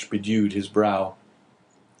perspiration which bedewed his brow.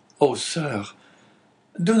 "Oh, sir,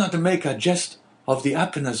 do not make a jest of the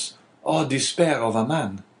happiness or despair of a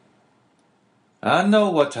man." "I know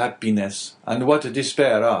what happiness and what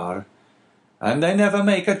despair are, and I never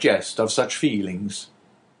make a jest of such feelings.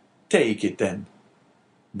 Take it, then.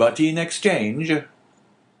 But in exchange—"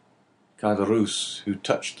 Caderousse, who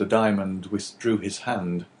touched the diamond, withdrew his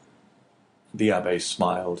hand. The abbé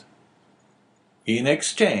smiled. "In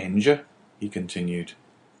exchange," he continued,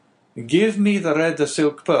 "give me the red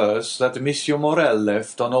silk purse that Monsieur Morel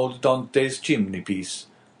left on old Dante's chimney-piece,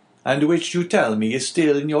 and which you tell me is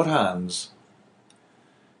still in your hands."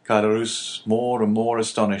 Caderousse, more and more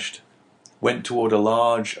astonished, went toward a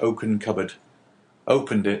large oaken cupboard,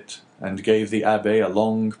 opened it, and gave the abbé a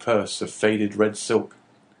long purse of faded red silk,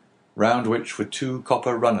 round which were 2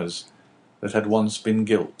 copper runners that had once been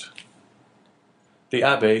gilt. The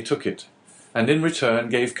abbé took it, and in return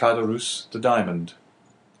gave Caderousse the diamond.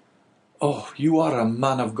 "Oh, you are a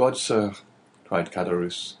man of God, sir," cried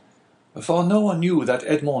Caderousse, "for no one knew that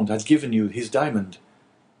Edmond had given you his diamond,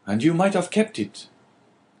 and you might have kept it."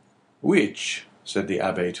 "Which," said the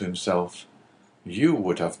abbé to himself, "you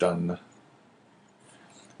would have done."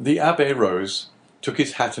 The abbé rose, took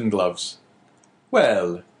his hat and gloves.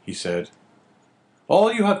 "Well," he said,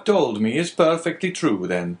 "all you have told me is perfectly true,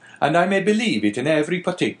 then, and I may believe it in every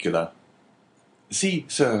particular." "See,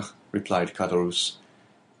 sir," replied Caderousse,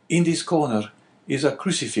 "in this corner is a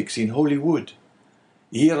crucifix in holy wood.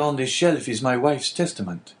 Here on this shelf is my wife's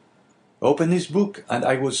testament. Open this book, and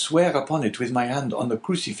I will swear upon it with my hand on the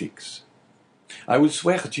crucifix. I will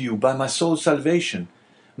swear to you by my soul's salvation,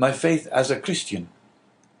 my faith as a Christian.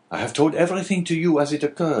 I have told everything to you as it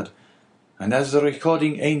occurred, and as the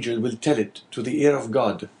recording angel will tell it to the ear of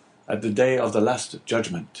God at the day of the last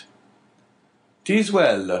judgment." "'Tis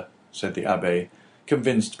well," said the abbé,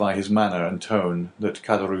 convinced by his manner and tone that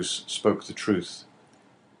Caderousse spoke the truth.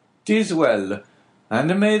 "'Tis well,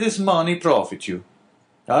 and may this money profit you.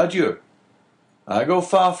 Adieu. I go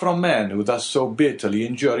far from men who thus so bitterly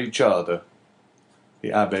injure each other." The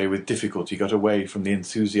abbé with difficulty got away from the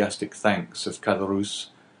enthusiastic thanks of Caderousse,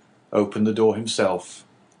 opened the door himself,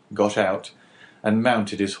 got out, and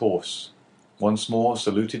mounted his horse, once more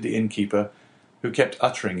saluted the innkeeper, who kept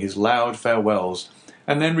uttering his loud farewells,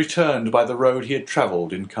 and then returned by the road he had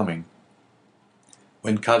travelled in coming.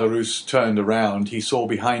 When Caderousse turned around, he saw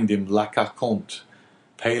behind him La Carconte,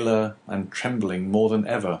 paler and trembling more than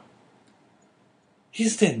ever.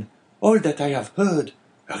 "Is then all that I have heard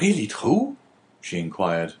really true?" she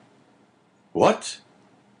inquired. "What?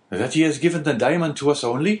 That he has given the diamond to us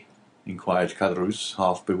only?" inquired Caderousse,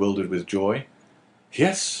 half bewildered with joy.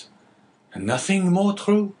 "Yes, nothing more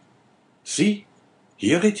true. See,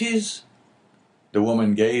 here it is." The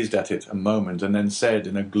woman gazed at it a moment, and then said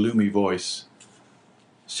in a gloomy voice,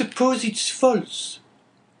 "Suppose it's false?"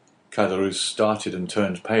 Caderousse started and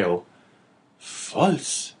turned pale.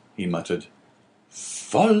 "False?" he muttered.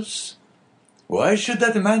 "False? Why should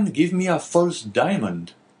that man give me a false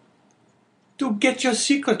diamond?" "To get your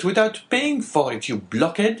secret without paying for it, you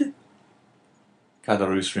blockhead!"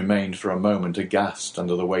 Caderousse remained for a moment aghast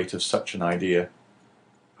under the weight of such an idea.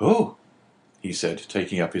 "Oh," he said,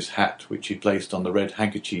 taking up his hat, which he placed on the red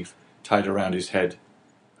handkerchief tied around his head,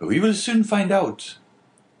 "we will soon find out."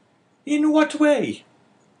 "In what way?"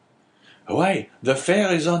 "Why, the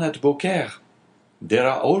fair is on at Beaucaire. There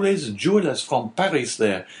are always jewelers from Paris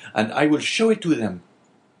there, and I will show it to them.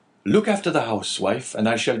 Look after the house, wife, and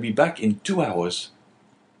I shall be back in 2 hours."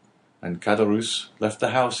 And Caderousse left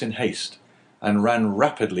the house in haste, and ran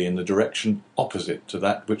rapidly in the direction opposite to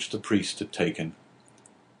that which the priest had taken.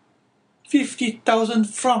 50,000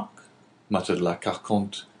 francs, muttered La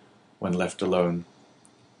Carconte, when left alone.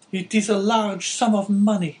 "It is a large sum of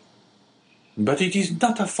money, but it is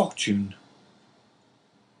not a fortune."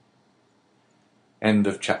 End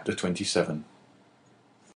of chapter 27.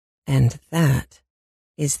 And that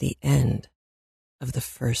is the end of the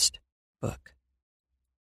first book.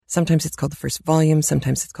 Sometimes it's called the first volume,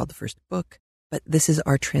 sometimes it's called the first book, but this is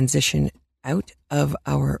our transition out of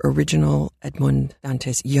our original Edmond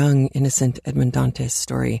Dantes, young, innocent Edmond Dantes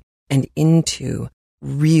story, and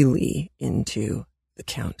really into the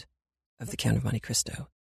Count of Monte Cristo.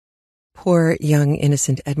 Poor young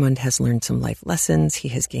innocent Edmund has learned some life lessons. He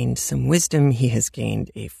has gained some wisdom. He has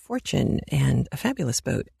gained a fortune and a fabulous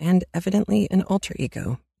boat and evidently an alter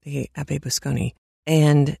ego, the Abbe Busconi.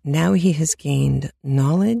 And now he has gained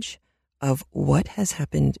knowledge of what has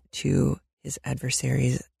happened to his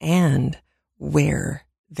adversaries and where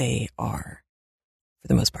they are, for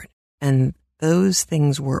the most part. And those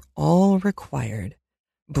things were all required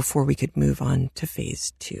before we could move on to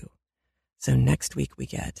phase 2. So next week we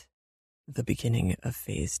get the beginning of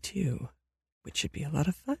phase 2, which should be a lot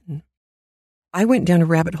of fun. I went down a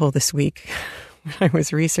rabbit hole this week when I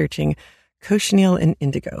was researching cochineal and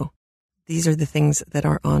indigo. These are the things that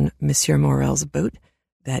are on Monsieur Morel's boat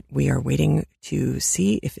that we are waiting to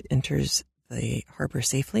see if it enters the harbor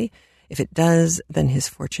safely. If it does, then his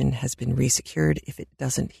fortune has been resecured. If it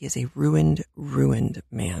doesn't, he is a ruined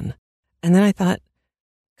man. And then I thought,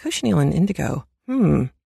 cochineal and indigo,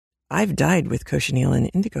 I've died with cochineal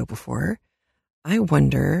and indigo before. I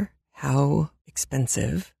wonder how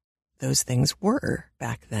expensive those things were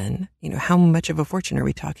back then. You know, how much of a fortune are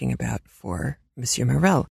we talking about for Monsieur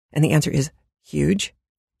Morel? And the answer is huge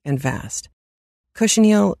and vast.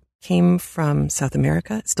 Cochineal came from South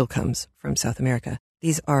America. It still comes from South America.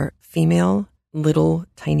 These are female, little,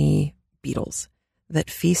 tiny beetles that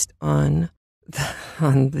feast on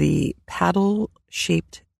the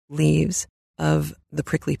paddle-shaped leaves of the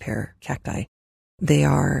prickly pear cacti. They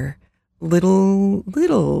are little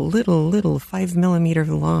 5 millimeter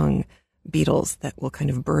long beetles that will kind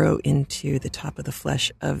of burrow into the top of the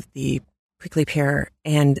flesh of the prickly pear.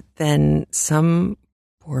 And then some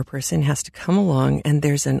poor person has to come along, and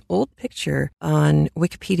there's an old picture on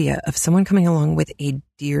Wikipedia of someone coming along with a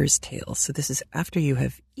deer's tail. So this is after you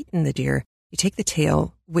have eaten the deer. You take the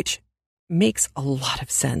tail, which makes a lot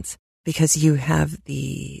of sense because you have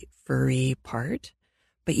the furry part,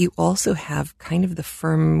 but you also have kind of the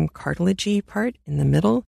firm cartilagey part in the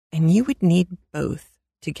middle, and you would need both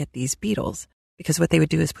to get these beetles, because what they would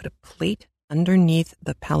do is put a plate underneath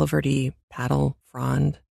the palo verde paddle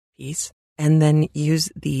frond piece and then use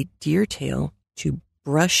the deer tail to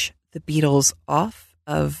brush the beetles off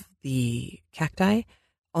of the cacti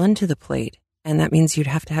onto the plate. And that means you'd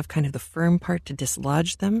have to have kind of the firm part to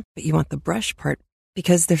dislodge them, but you want the brush part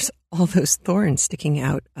because there's all those thorns sticking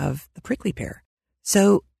out of the prickly pear.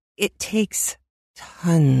 So it takes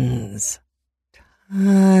tons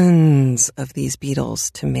of these beetles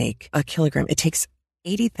to make a kilogram. It takes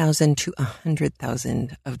 80,000 to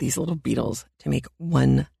 100,000 of these little beetles to make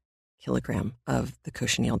 1 kilogram of the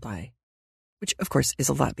cochineal dye, which of course is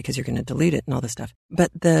a lot because you're going to dilute it and all this stuff. But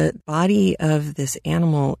the body of this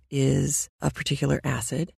animal is a particular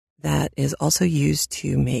acid that is also used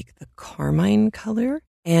to make the carmine color.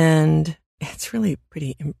 And it's really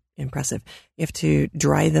pretty impressive. You have to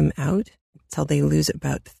dry them out until they lose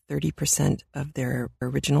about 30% of their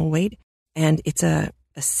original weight. And it's a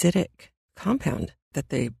acidic compound that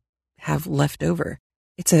they have left over.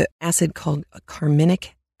 It's an acid called a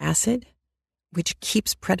carminic acid, which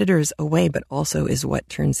keeps predators away, but also is what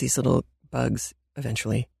turns these little bugs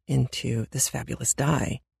eventually into this fabulous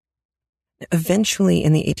dye. Eventually,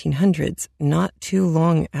 in the 1800s, not too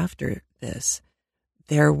long after this,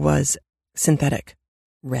 there was synthetic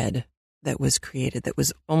red that was created that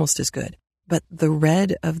was almost as good. But the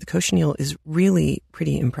red of the cochineal is really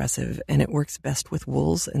pretty impressive, and it works best with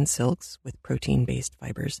wools and silks with protein-based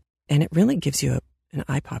fibers. And it really gives you an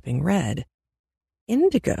eye-popping red.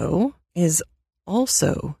 Indigo is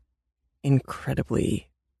also incredibly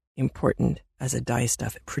important as a dye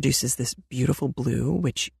stuff. It produces this beautiful blue,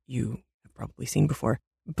 which you have probably seen before,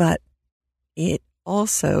 but it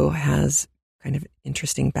also has kind of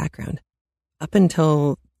interesting background. Up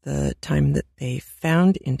until the time that they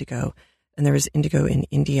found indigo, and there was indigo in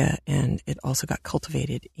India, and it also got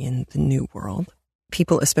cultivated in the New World.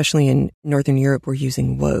 People, especially in Northern Europe, were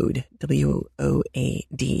using woad,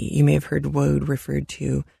 W-O-A-D. You may have heard woad referred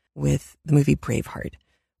to with the movie Braveheart,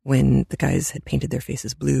 when the guys had painted their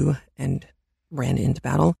faces blue and ran into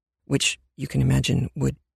battle, which you can imagine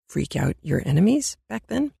would freak out your enemies back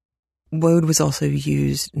then. Woad was also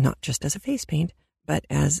used not just as a face paint, but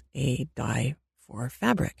as a dye for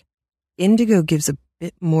fabric. Indigo gives a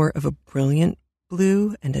bit more of a brilliant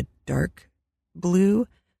blue and a dark blue,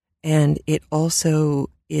 and it also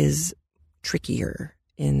is trickier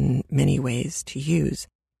in many ways to use.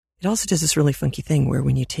 It also does this really funky thing where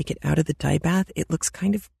when you take it out of the dye bath, it looks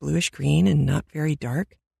kind of bluish green and not very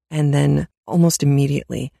dark. And then almost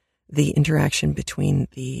immediately, the interaction between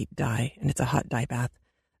the dye, and it's a hot dye bath,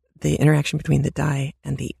 the interaction between the dye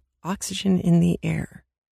and the oxygen in the air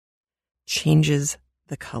changes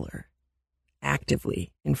the color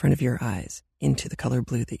actively in front of your eyes. into the color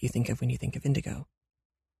blue that you think of when you think of indigo.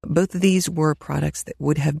 Both of these were products that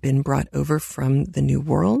would have been brought over from the New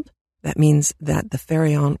World. That means that the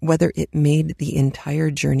Pharaon, whether it made the entire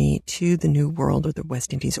journey to the New World or the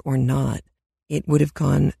West Indies or not, it would have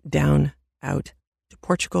gone down out to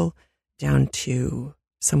Portugal, down to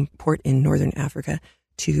some port in northern Africa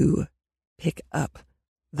to pick up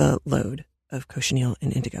the load of cochineal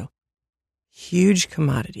and indigo. Huge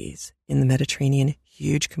commodities in the Mediterranean,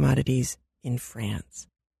 huge commodities in France.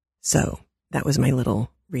 So that was my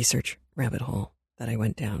little research rabbit hole that I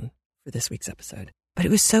went down for this week's episode. But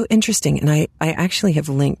it was so interesting, and I actually have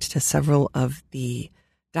linked to several of the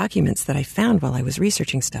documents that I found while I was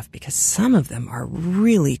researching stuff because some of them are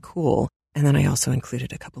really cool. And then I also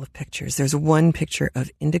included a couple of pictures. There's one picture of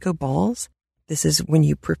indigo balls. This is when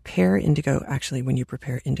you prepare indigo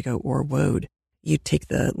or woad, you take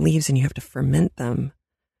the leaves and you have to ferment them,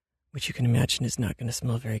 which you can imagine is not going to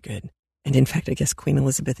smell very good. And in fact, I guess Queen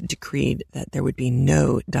Elizabeth decreed that there would be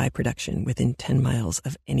no dye production within 10 miles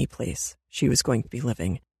of any place she was going to be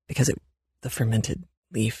living because the fermented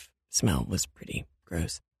leaf smell was pretty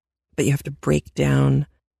gross. But you have to break down,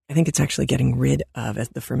 I think it's actually getting rid of, as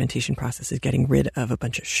the fermentation process is getting rid of a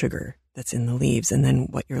bunch of sugar that's in the leaves. And then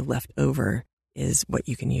what you're left over is what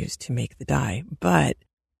you can use to make the dye. But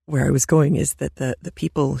where I was going is that the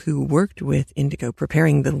people who worked with indigo,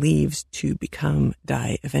 preparing the leaves to become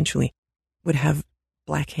dye eventually, would have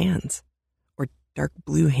black hands or dark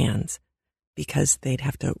blue hands because they'd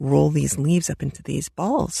have to roll these leaves up into these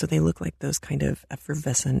balls. So they look like those kind of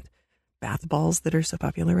effervescent bath balls that are so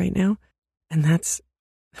popular right now. And that's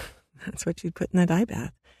what you'd put in a dye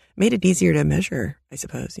bath. Made it easier to measure, I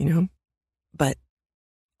suppose, but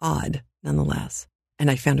odd nonetheless. And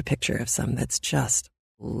I found a picture of some that's just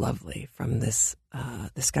lovely from this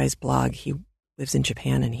guy's blog. He lives in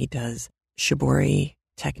Japan and he does shibori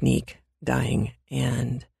technique dyeing,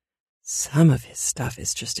 and some of his stuff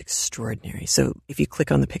is just extraordinary. So if you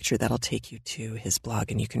click on the picture, that'll take you to his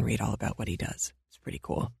blog and you can read all about what he does. It's pretty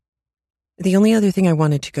cool. The only other thing I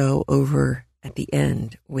wanted to go over at the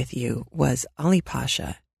end with you was Ali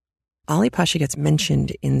Pasha. Ali Pasha gets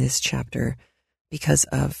mentioned in this chapter because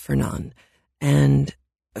of Fernand. And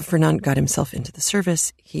Fernand got himself into the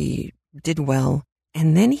service. He did well.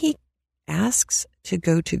 And then he asks to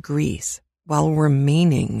go to Greece while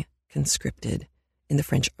remaining conscripted in the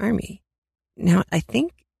French army. Now, I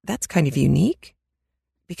think that's kind of unique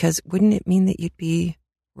because wouldn't it mean that you'd be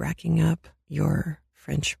racking up your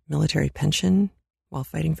French military pension while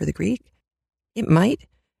fighting for the Greek? It might.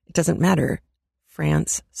 It doesn't matter.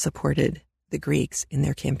 France supported the Greeks in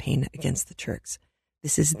their campaign against the Turks.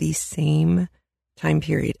 This is the same time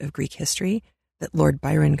period of Greek history that Lord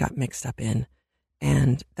Byron got mixed up in.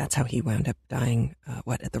 And that's how he wound up dying,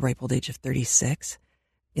 at the ripe old age of 36.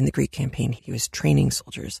 In the Greek campaign, he was training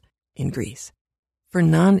soldiers in Greece.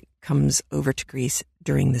 Fernand comes over to Greece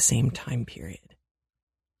during the same time period.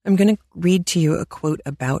 I'm going to read to you a quote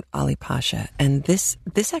about Ali Pasha, and this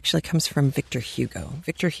actually comes from Victor Hugo.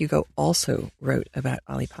 Victor Hugo also wrote about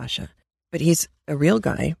Ali Pasha, but he's a real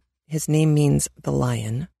guy. His name means the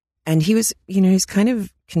lion, and he was, he's kind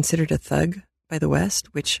of considered a thug by the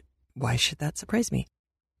West, which, why should that surprise me?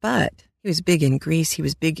 But he was big in Greece, he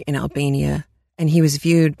was big in Albania, and he was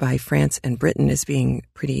viewed by France and Britain as being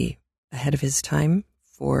pretty ahead of his time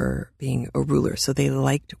for being a ruler. So they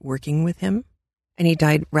liked working with him. And he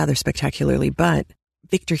died rather spectacularly. But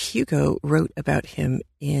Victor Hugo wrote about him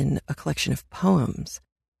in a collection of poems.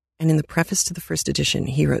 And in the preface to the first edition,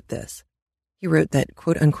 he wrote this. He wrote that,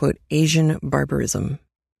 quote unquote, Asian barbarism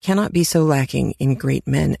cannot be so lacking in great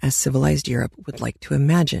men as civilized Europe would like to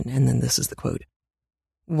imagine. And then this is the quote.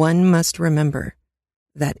 One must remember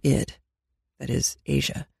that it, that is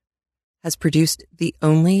Asia, has produced the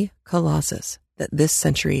only colossus that this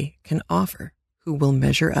century can offer who will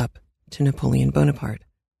measure up to Napoleon Bonaparte,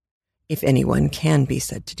 if anyone can be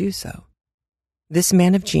said to do so. This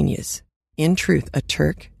man of genius, in truth a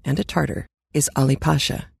Turk and a Tartar, is Ali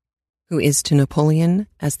Pasha, who is to Napoleon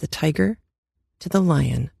as the tiger to the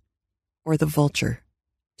lion, or the vulture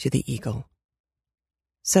to the eagle.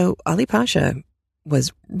 So Ali Pasha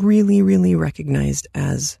was really, really recognized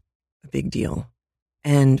as a big deal.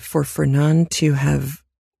 And for Fernand to have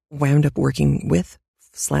wound up working with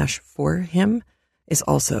 / for him is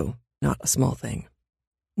also not a small thing.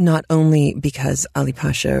 Not only because Ali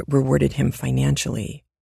Pasha rewarded him financially,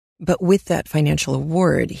 but with that financial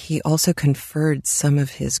award, he also conferred some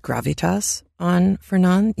of his gravitas on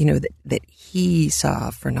Fernand, that he saw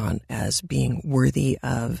Fernand as being worthy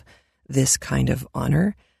of this kind of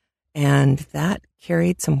honor. And that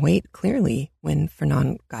carried some weight clearly when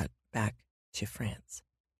Fernand got back to France.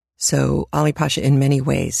 So Ali Pasha in many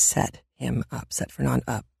ways set Fernand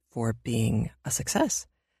up for being a success.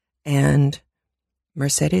 And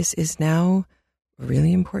Mercedes is now a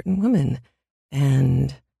really important woman.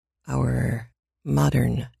 And our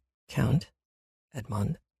modern Count,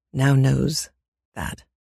 Edmond, now knows that.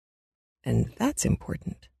 And that's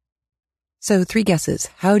important. So 3 guesses.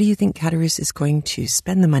 How do you think Caderousse is going to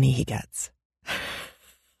spend the money he gets?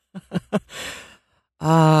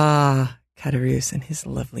 Caderousse and his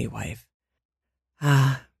lovely wife.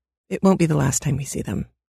 It won't be the last time we see them,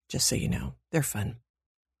 just so you know. They're fun.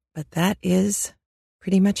 But that is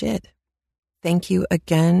pretty much it. Thank you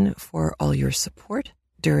again for all your support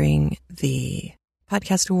during the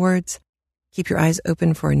podcast awards. Keep your eyes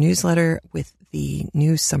open for a newsletter with the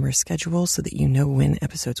new summer schedule so that you know when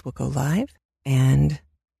episodes will go live. And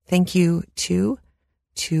thank you to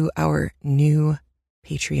our new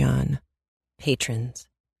Patreon patrons.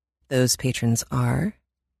 Those patrons are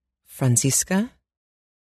Franziska,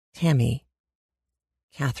 Tammy,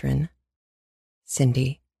 Catherine,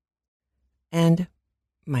 Cindy, and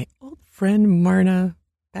my old friend Marna,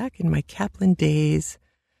 back in my Kaplan days.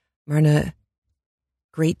 Marna,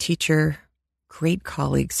 great teacher, great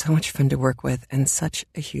colleague, so much fun to work with, and such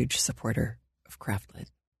a huge supporter of Craftlit.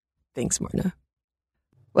 Thanks, Marna.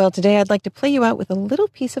 Well, today I'd like to play you out with a little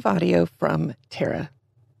piece of audio from Tara.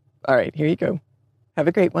 All right, here you go. Have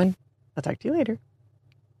a great one. I'll talk to you later.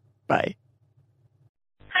 Bye.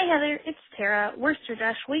 Hi, Heather. It's Tara, Worcester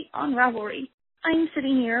Wait on Ravelry. I'm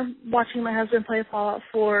sitting here watching my husband play Fallout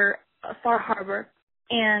for Far Harbor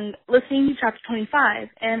and listening to Chapter 25,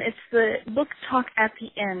 and it's the book talk at the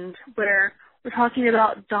end where we're talking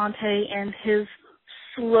about Dante and his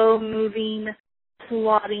slow-moving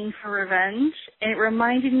plotting for revenge, and it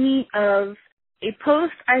reminded me of a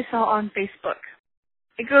post I saw on Facebook.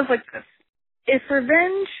 It goes like this. If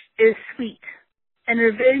revenge is sweet, and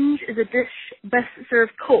revenge is a dish best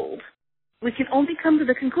served cold, we can only come to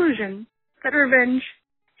the conclusion that revenge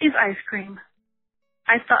is ice cream.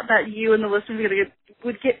 I thought that you and the listeners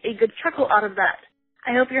would get a good chuckle out of that.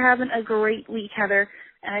 I hope you're having a great week, Heather,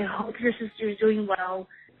 and I hope your sister's doing well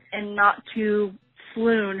and not too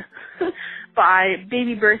swoon by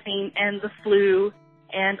baby birthing and the flu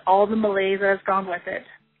and all the malaise that has gone with it.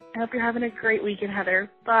 I hope you're having a great weekend,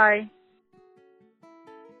 Heather. Bye.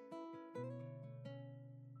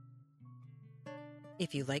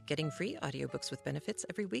 If you like getting free audiobooks with benefits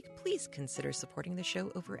every week, please consider supporting the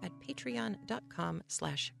show over at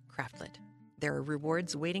patreon.com/craftlit. There are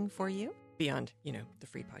rewards waiting for you beyond, the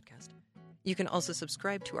free podcast. You can also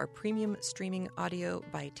subscribe to our premium streaming audio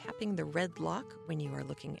by tapping the red lock when you are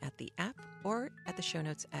looking at the app or at the show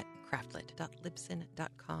notes at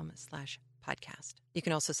craftlit.libsyn.com/podcast. You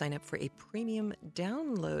can also sign up for a premium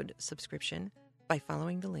download subscription by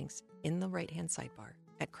following the links in the right-hand sidebar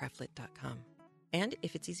at craftlit.com. And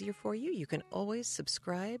if it's easier for you, you can always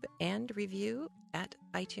subscribe and review at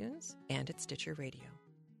iTunes and at Stitcher Radio.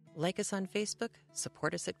 Like us on Facebook,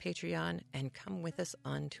 support us at Patreon, and come with us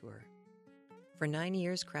on tour. For 9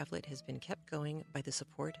 years, Craftlit has been kept going by the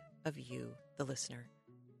support of you, the listener.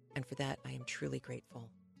 And for that, I am truly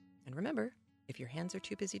grateful. And remember, if your hands are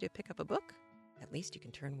too busy to pick up a book, at least you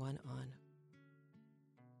can turn one on